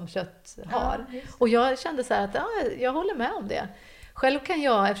konsistensen som kött har. Och jag kände så här att jag håller med om det. Själv kan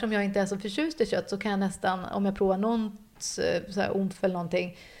jag, eftersom jag inte är så förtjust i kött, så kan jag nästan, om jag provar något så här omf eller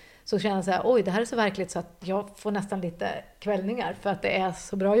någonting, så känner jag så här, oj, det här är så verkligt så att jag får nästan lite kvällningar för att det är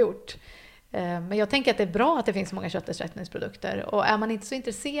så bra gjort. Men jag tänker att det är bra att det finns många köttersättningsprodukter. Och är man inte så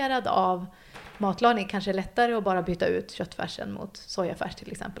intresserad av matlagning kanske är det lättare att bara byta ut köttfärsen mot sojafärs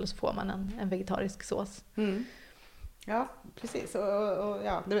till exempel. Och så får man en vegetarisk sås. Ja, precis. Och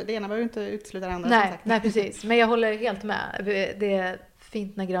det ena behöver ju inte utesluta det andra. Nej, precis. Men jag håller helt med. Det är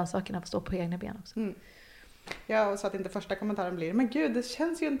fint när grönsakerna får stå på egna ben också. Ja, och så att inte första kommentaren blir, men gud, det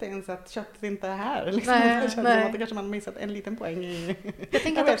känns ju inte ens att köttet inte är här. Liksom. Nej. Som att det kanske man har missat en liten poäng i. Jag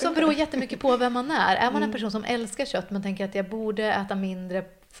tänker att det också beror jättemycket på vem man är. Är man en person som älskar kött men tänker att jag borde äta mindre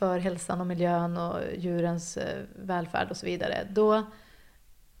för hälsan och miljön och djurens välfärd och så vidare,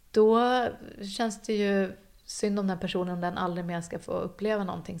 då känns det ju synd om den personen, den aldrig mer ska få uppleva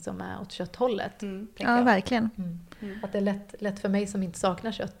någonting som är åt kötthållet. Ja, verkligen. Att det är lätt för mig som inte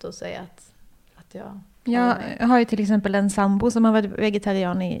saknar kött att säga att jag... Jag har ju till exempel en sambo som har varit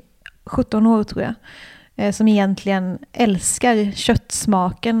vegetarian i 17 år tror jag. Som egentligen älskar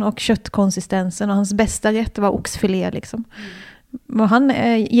köttsmaken och köttkonsistensen. Och hans bästa rätt var oxfilé liksom. Och han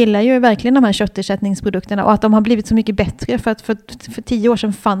gillar ju verkligen de här köttersättningsprodukterna. Och att de har blivit så mycket bättre. För 10 år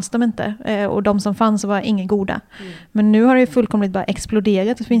sedan fanns de inte. Och de som fanns var inga goda. Men nu har det ju fullkomligt bara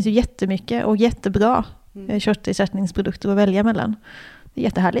exploderat. Det finns ju jättemycket och jättebra köttersättningsprodukter att välja mellan. Det är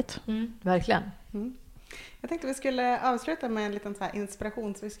jättehärligt. Verkligen. Jag tänkte vi skulle avsluta med en liten så här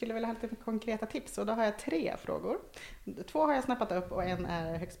inspiration, så vi skulle vilja ha lite konkreta tips, och då har jag 3 frågor. 2 har jag snappat upp och en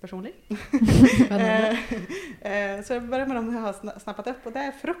är högst personlig. Så jag börjar med de jag har snappat upp, och det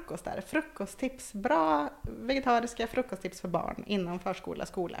är frukost där. Frukosttips, bra vegetariska frukosttips för barn inom förskola,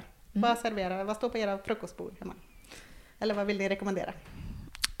 skola. Vad står på era frukostbord hemma? Eller vad vill ni rekommendera?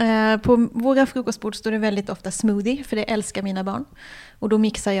 På våra frukostbord står det väldigt ofta smoothie, för det älskar mina barn. Och då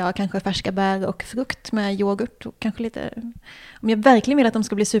mixar jag kanske färska bär och frukt med yoghurt. Och kanske lite, om jag verkligen vill att de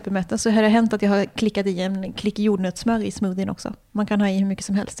ska bli supermätta så har det hänt att jag har klickat i en klick jordnötssmör i smoothien också. Man kan ha i hur mycket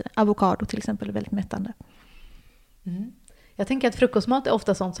som helst. Avokado till exempel är väldigt mättande. Mm. Jag tänker att frukostmat är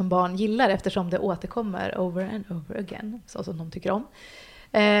ofta sånt som barn gillar eftersom det återkommer over and over again, så som de tycker om.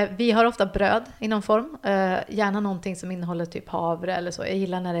 Vi har ofta bröd i någon form, gärna någonting som innehåller typ havre eller så. Jag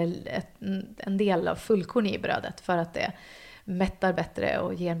gillar när det är en del av fullkorn i brödet för att det mättar bättre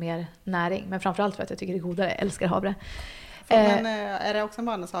och ger mer näring. Men framförallt för att jag tycker det är godare, jag älskar havre. Men är det också en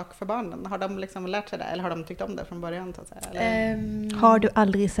vanesak för barnen? Har de liksom lärt sig det eller har de tyckt om det från början? Så att säga? Har du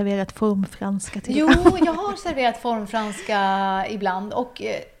aldrig serverat formfranska till? Jo, jag har serverat formfranska ibland och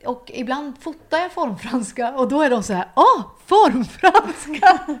ibland fotar jag formfranska och då är de så här,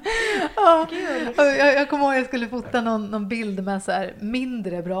 formfranska! Jag kommer ihåg att jag skulle fota någon bild med så här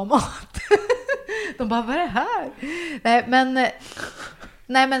mindre bra mat. De bara, vad är det här?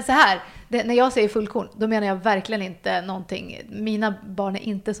 Nej men så här, när jag säger fullkorn, då menar jag verkligen inte någonting. Mina barn är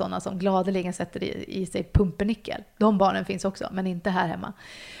inte sådana som gladeligen sätter i sig pumpernickel. De barnen finns också, men inte här hemma.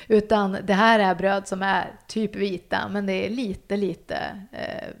 Utan det här är bröd som är typ vita, men det är lite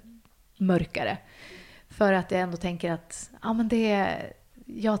mörkare. För att jag ändå tänker att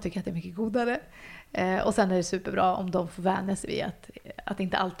jag tycker att det är mycket godare. Och sen är det superbra om de får vänja sig vid att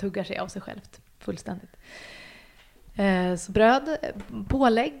inte allt tuggar sig av sig självt fullständigt. Så bröd,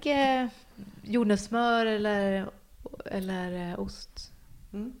 pålägg, jordnötssmör eller ost.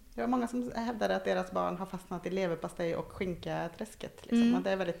 Det var många som hävdade att deras barn har fastnat i leverpastej och skinkaträsket. Liksom. Att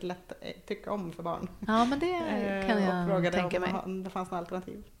det är väldigt lätt att tycka om för barn. Ja, men det kan jag tänka mig. Om det fanns några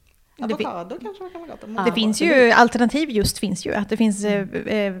alternativ. Avokado kanske kan vara gott. Det finns ju alternativ att det finns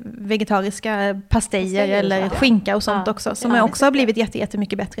vegetariska pastejer eller skinka och sånt också som också har blivit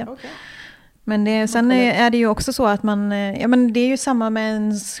jättemycket bättre. Okay. Men sen är det ju också så att det är ju samma med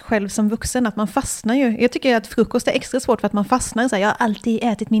ens själv som vuxen, att man fastnar ju. Jag tycker att frukost är extra svårt för att man fastnar. Så här, jag har alltid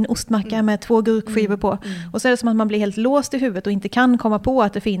ätit min ostmacka med 2 gurkskivor på. Och så är det som att man blir helt låst i huvudet och inte kan komma på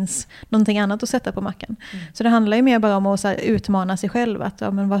att det finns någonting annat att sätta på mackan. Så det handlar ju mer bara om att så här, utmana sig själv. Att,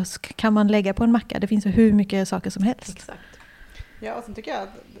 vad kan man lägga på en macka? Det finns ju hur mycket saker som helst. Exakt. Ja, och sen tycker jag att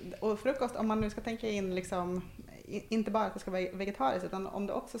frukost, om man nu ska tänka in liksom, inte bara att det ska vara vegetariskt, utan om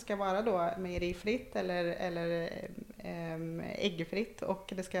det också ska vara då mejerifritt eller äggfritt,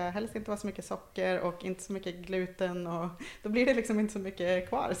 och det ska helst inte vara så mycket socker och inte så mycket gluten, och då blir det liksom inte så mycket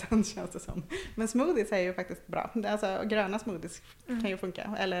kvar sen, känns det som. Men smoothies är ju faktiskt bra. Alltså, gröna smoothies kan ju funka,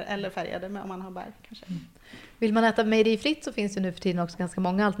 eller färgade om man har bär kanske. Vill man äta mejerifritt så finns det nu för tiden också ganska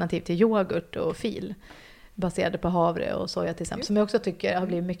många alternativ till yoghurt och fil baserade på havre och soja till exempel, som jag också tycker har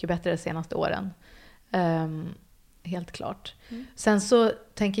blivit mycket bättre de senaste åren. Helt klart. Sen så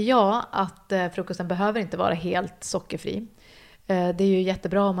tänker jag att frukosten behöver inte vara helt sockerfri. Det är ju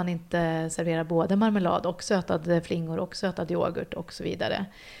jättebra om man inte serverar både marmelad och sötade flingor och sötad yoghurt och så vidare.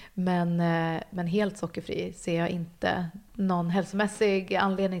 Men helt sockerfri ser jag inte någon hälsomässig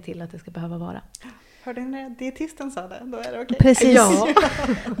anledning till att det ska behöva vara. Hörde ni när dietisten sa det? Då är det okej. Precis. Ja.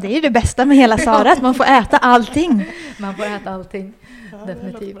 Det är ju det bästa med hela Sara, att man får äta allting. Man får äta allting,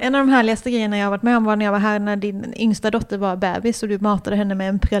 definitivt. En av de härligaste grejerna jag har varit med om var när jag var här när din yngsta dotter var bebis och du matade henne med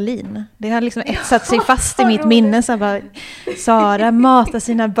en pralin. Det har liksom etsat sig fast i mitt minne. Så bara, Sara matar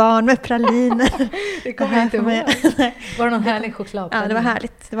sina barn med praliner. Det kommer jag inte ihåg. Var det någon härlig choklad? Ja, det var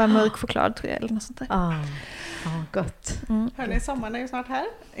härligt. Det var mörk choklad tror jag, eller något sånt där. Gott. Hörrni, sommaren är ju snart här.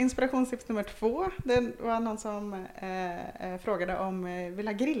 Inspirationstips nummer 2. Det var någon som frågade om vill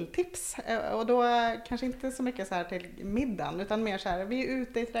ha grilltips. Och då kanske inte så mycket så här till middagen, utan mer så här, vi är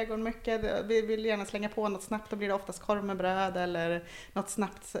ute i trädgården mycket. Vi vill gärna slänga på något snabbt. Då blir det oftast korv med bröd eller något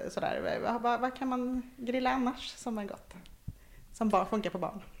snabbt sådär. Vad kan man grilla annars som är gott? Som bara funkar på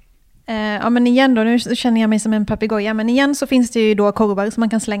barn. Ja, men igen då, nu känner jag mig som en papegoja, men igen så finns det ju då korvar som man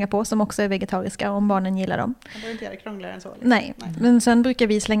kan slänga på som också är vegetariska om barnen gillar dem. Man behöver inte göra krångligare än så. Liksom. Nej, men sen brukar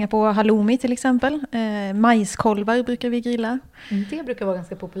vi slänga på halloumi till exempel. Majskolvar brukar vi grilla. Det brukar vara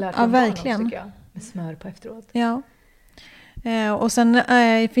ganska populärt. Ja, verkligen. Också, tycker jag. Med smör på efteråt. Ja. Och sen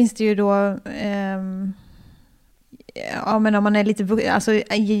finns det ju då Ja, men om man är lite... Alltså,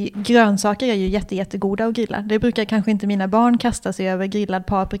 grönsaker är ju jättegoda att grilla. Det brukar kanske inte mina barn kasta sig över grillad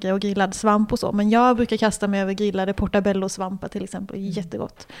paprika och grillad svamp och så. Men jag brukar kasta mig över grillade portabello-svampar till exempel.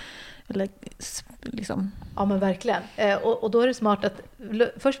 Jättegott. Eller liksom... Ja, men verkligen. Och då är det smart att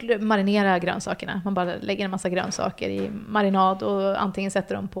först marinera grönsakerna. Man bara lägger en massa grönsaker i marinad och antingen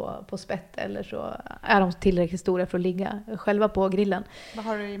sätter dem på spett eller så är de tillräckligt stora för att ligga själva på grillen. Vad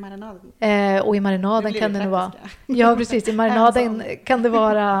har du i marinaden? Och i marinaden kan det nog vara... Ja, precis. I marinaden kan det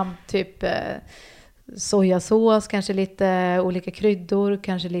vara typ sojasås, kanske lite olika kryddor,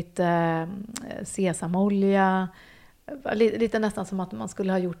 kanske lite sesamolja. Lite nästan som att man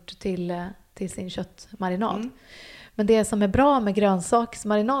skulle ha gjort till sin köttmarinad. Men det som är bra med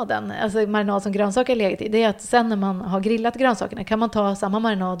grönsaksmarinaden, alltså marinad som grönsaker är legat i, det är att sen när man har grillat grönsakerna kan man ta samma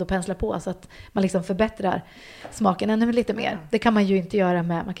marinad och pensla på så att man liksom förbättrar smaken ännu lite mer. Det kan man ju inte göra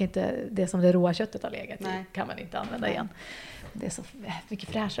med, man kan inte, det som det råa köttet har legat i kan man inte använda igen. Det är så mycket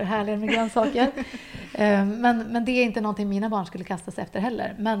fräschare och härligare med grönsaker. Men det är inte någonting mina barn skulle kasta sig efter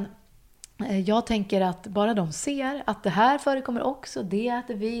heller. Men jag tänker att bara de ser att det här förekommer också, det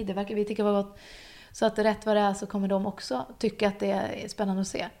äter vi, det verkar vi tycka var gott. Så att rätt vad det är så kommer de också tycka att det är spännande att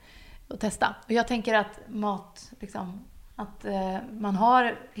se och testa. Och jag tänker att mat, liksom, att man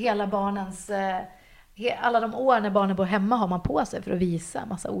har hela barnens, alla de år när barnen bor hemma har man på sig för att visa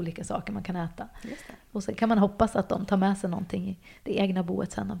massa olika saker man kan äta. Just det. Och så kan man hoppas att de tar med sig någonting i det egna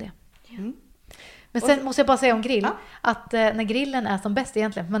boet sen av det. Mm. Men sen måste jag bara säga om grill, att när grillen är som bäst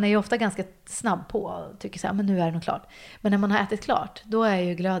egentligen, för man är ju ofta ganska snabb på och tycker så här, men nu är det nog klart. Men när man har ätit klart, då är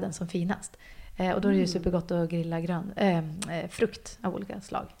ju glöden som finast. Och då är det ju supergott att grilla frukt av olika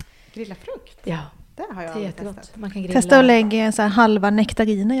slag. Grilla frukt? Ja. Det har jag aldrig testat. Man kan grilla... Testa att lägga så här halva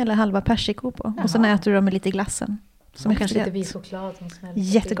nektariner eller halva persikor på. Och sen äter du dem med lite glassen. Som kanske lite vit choklad som smälter.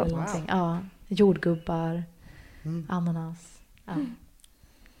 Jättegott. Wow. Ja, jordgubbar, ananas. Ja.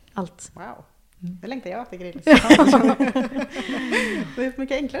 Allt. Wow. Det längtar jag till grill. Det är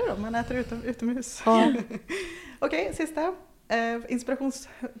mycket enklare då, man äter utomhus. Ja. Okej, sista.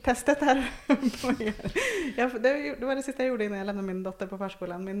 Inspirationstestet här på er. Det var det sista jag gjorde innan jag lämnade min dotter på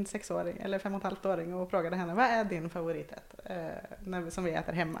förskolan, min 6-åring eller 5,5-åring, och frågade henne, vad är din favoriträtt som vi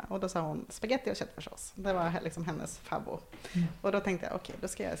äter hemma? Och då sa hon spaghetti och köttfärssås. Det var liksom hennes favvo. Och då tänkte jag, okej, då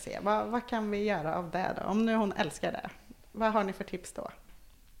ska jag se, vad kan vi göra av det då? Om nu hon älskar det, vad har ni för tips då?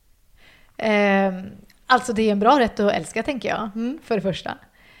 Alltså det är en bra rätt att älska, tänker jag, för det första.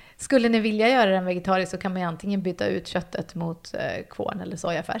 Skulle ni vilja göra den vegetarisk så kan man antingen byta ut köttet mot korn eller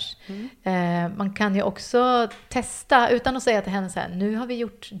sojafärs. Man kan ju också testa, utan att säga till henne så här, nu har vi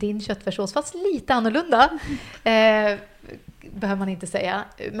gjort din köttfärssås fast lite annorlunda. Behöver man inte säga.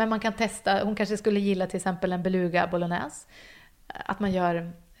 Men man kan testa, hon kanske skulle gilla till exempel en beluga bolognese. Att man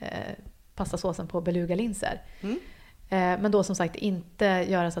gör pastasåsen på beluga-linser. Men då som sagt inte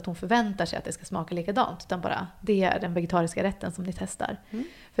göra så att hon förväntar sig att det ska smaka likadant, utan bara det är den vegetariska rätten som ni testar.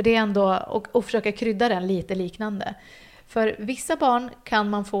 För det är ändå, och försöka krydda den lite liknande. För vissa barn kan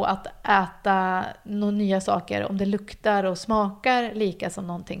man få att äta några nya saker om det luktar och smakar lika som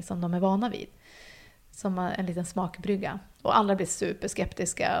någonting som de är vana vid. Som en liten smakbrygga. Och andra blir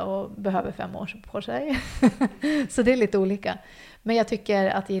superskeptiska och behöver 5 år på sig. Så det är lite olika. Men jag tycker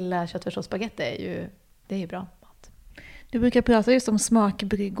att gilla köttfärssås och spagetti det är ju bra. Du brukar prata just om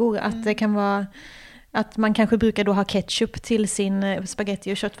smakbryggor, att det kan vara att man kanske brukar då ha ketchup till sin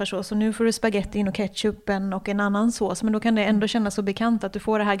spaghetti och köttfärssås, och nu får du spaghetti och ketchupen och en annan sås, men då kan det ändå kännas så bekant att du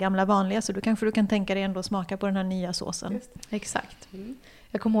får det här gamla vanliga, så du kan tänka dig ändå att smaka på den här nya såsen. Just det. Exakt.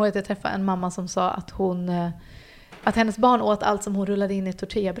 Jag kommer ihåg att jag träffade en mamma som sa att hennes barn åt allt som hon rullade in i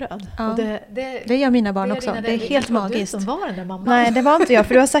tortillabröd. Ja. Och det gör mina barn också. Det är helt magiskt. Som var den där mamman. Nej, det var inte jag,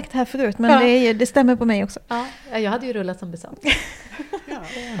 för du har sagt det här förut, men det stämmer på mig också. Ja, jag hade ju rullat som besatt. Ja,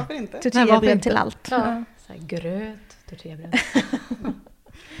 varför inte? Tortillabröd till allt. Ja. Så här, gröt, tortillabröd.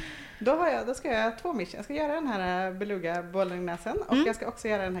 Då ska jag 2 mission. Jag ska göra den här beluga bolognesen och jag ska också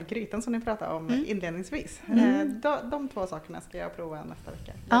göra den här grytan som ni pratade om inledningsvis. De 2 sakerna ska jag prova nästa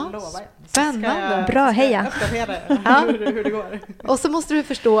vecka. Jag lovar. Spännande. Bra, heja. Hur det går. Och så måste du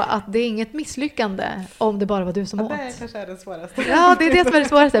förstå att det är inget misslyckande om det bara var du som åt. Det kanske är det svåraste. Ja, det är det som är det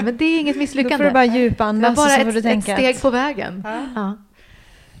svåraste, men det är inget misslyckande. Då får du bara djupandas bara och så får du tänka ett steg på vägen. Ja.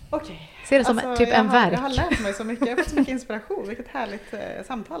 Okej. Se det som typ en verk. Jag har lärt mig så mycket. Jag har fått så mycket inspiration. Vilket härligt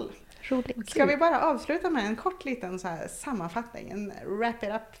samtal. Roligt. Ska vi bara avsluta med en kort liten så här sammanfattning. En wrap it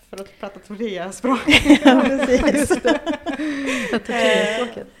up för att prata tortillaspråk. Ja, precis.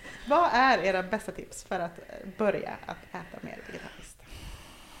 Vad är era bästa tips för att börja att äta mer vegetariskt?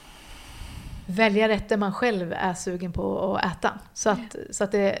 välja rätt det man själv är sugen på att äta. Så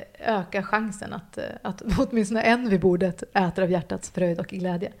att det ökar chansen att åtminstone en vid bordet äter av hjärtats fröjd och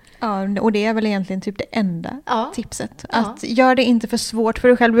glädje. Ja, och det är väl egentligen typ det enda tipset. Att gör det inte för svårt för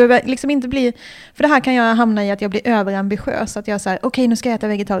dig själv. Du behöver liksom inte bli, för det här kan jag hamna i att jag blir överambitiös. Att jag säger, okej, nu ska jag äta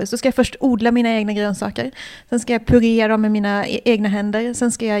vegetariskt. Då ska jag först odla mina egna grönsaker. Sen ska jag purera dem med mina egna händer.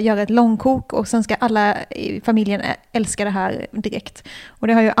 Sen ska jag göra ett långkok och sen ska alla i familjen älska det här direkt. Och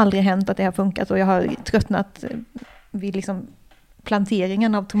det har ju aldrig hänt att det har funkat och jag har tröttnat vid liksom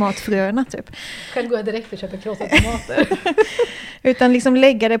planteringen av tomatfröna typ. Själv går jag direkt och köper krossade tomater. Utan liksom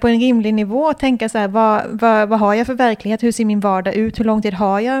lägga det på en rimlig nivå och tänka så här, vad har jag för verklighet? Hur ser min vardag ut? Hur lång tid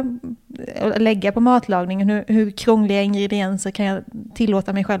har jag att lägga på matlagningen? Hur krångliga ingredienser kan jag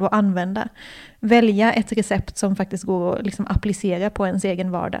tillåta mig själv att använda? Välja ett recept som faktiskt går att liksom applicera på ens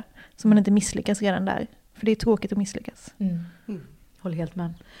egen vardag. Så man inte misslyckas redan där. För det är tråkigt att misslyckas. Håller helt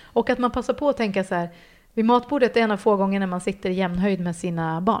med. Och att man passar på att tänka så här, vid matbordet är en av få gånger när man sitter i jämnhöjd med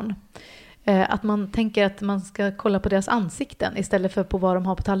sina barn. Att man tänker att man ska kolla på deras ansikten istället för på vad de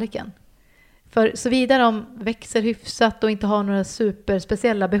har på tallriken. För såvida de växer hyfsat och inte har några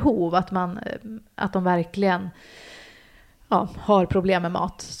superspeciella behov, att de verkligen har problem med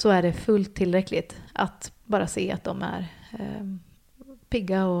mat, så är det fullt tillräckligt att bara se att de är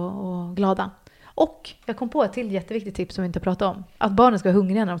pigga och glada. Och jag kom på ett till jätteviktigt tips som vi inte pratat om. Att barnen ska vara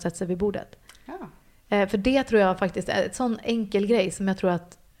hungriga när de sätter sig vid bordet. För det tror jag faktiskt är ett sån enkel grej som jag tror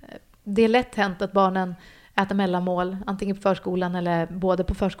att det är lätt hänt att barnen äter mellanmål, antingen på förskolan eller både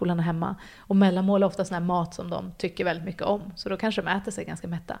på förskolan och hemma. Och mellanmål är ofta sån här mat som de tycker väldigt mycket om. Så då kanske de äter sig ganska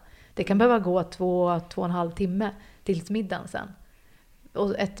mätta. Det kan behöva gå 2,5 timme till middagen sen.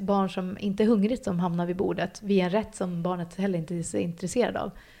 Och ett barn som inte är hungrigt som hamnar vid bordet vid en rätt som barnet heller inte är intresserad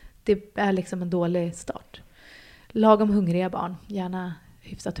av. Det är liksom en dålig start. Lagom hungriga barn, gärna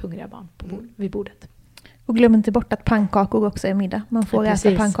hyfsat hungriga barn vid bordet. Och glöm inte bort att pannkakor också är middag. Man får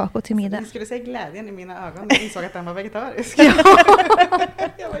äta pannkakor till middag. Ni skulle se glädjen i mina ögon när jag insåg att den var vegetarisk. Ja.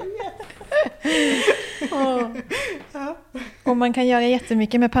 Jag var Och man kan göra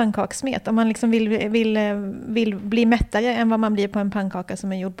jättemycket med pannkakssmet. Om man liksom vill bli mättare än vad man blir på en pannkaka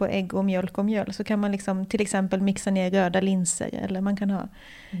som är gjord på ägg och mjölk och mjöl, så kan man liksom till exempel mixa ner röda linser, eller man kan ha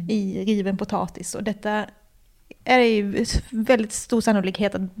i riven potatis. Och detta är ju väldigt stor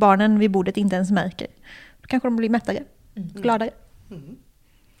sannolikhet att barnen vid bordet inte ens märker. Då kanske de blir mättare, gladare.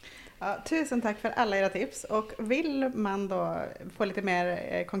 Ja, tusen tack för alla era tips. Och vill man då få lite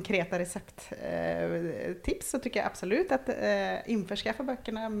mer konkreta recepttips så tycker jag absolut att införskaffa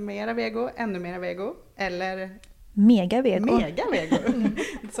böckerna Mera Vego, Ännu Mera Vego eller Mega Vego. Mega Vego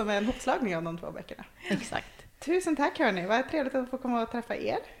som är en hopslagning av de 2 böckerna. Exakt. Tusen tack hörni, vad trevligt att få komma och träffa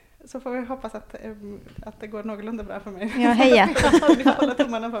er. Så får vi hoppas att det går någorlunda bra för mig. Ja, heja. Ni får hålla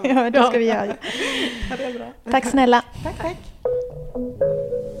tummarna för mig. Ja, det ska vi göra. Ja, det är bra. Tack snälla. Tack.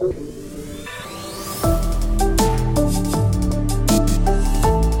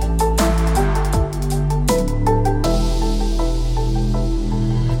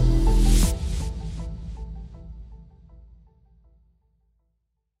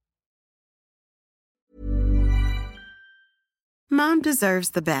 Mom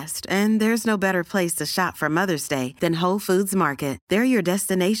deserves the best, and there's no better place to shop for Mother's Day than Whole Foods Market. They're your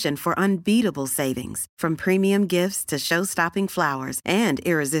destination for unbeatable savings, from premium gifts to show-stopping flowers and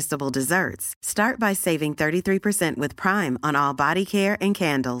irresistible desserts. Start by saving 33% with Prime on all body care and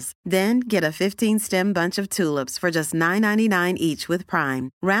candles. Then get a 15-stem bunch of tulips for just $9.99 each with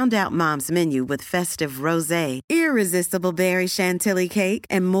Prime. Round out Mom's menu with festive rosé, irresistible berry chantilly cake,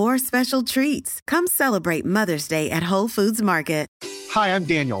 and more special treats. Come celebrate Mother's Day at Whole Foods Market. Hi, I'm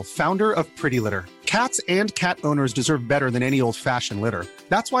Daniel, founder of Pretty Litter. Cats and cat owners deserve better than any old-fashioned litter.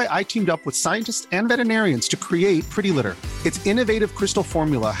 That's why I teamed up with scientists and veterinarians to create Pretty Litter. Its innovative crystal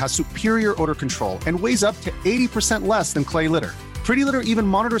formula has superior odor control and weighs up to 80% less than clay litter. Pretty Litter even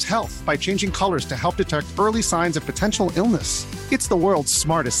monitors health by changing colors to help detect early signs of potential illness. It's the world's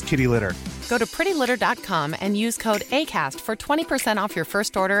smartest kitty litter. Go to prettylitter.com and use code ACAST for 20% off your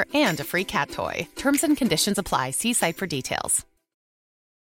first order and a free cat toy. Terms and conditions apply. See site for details.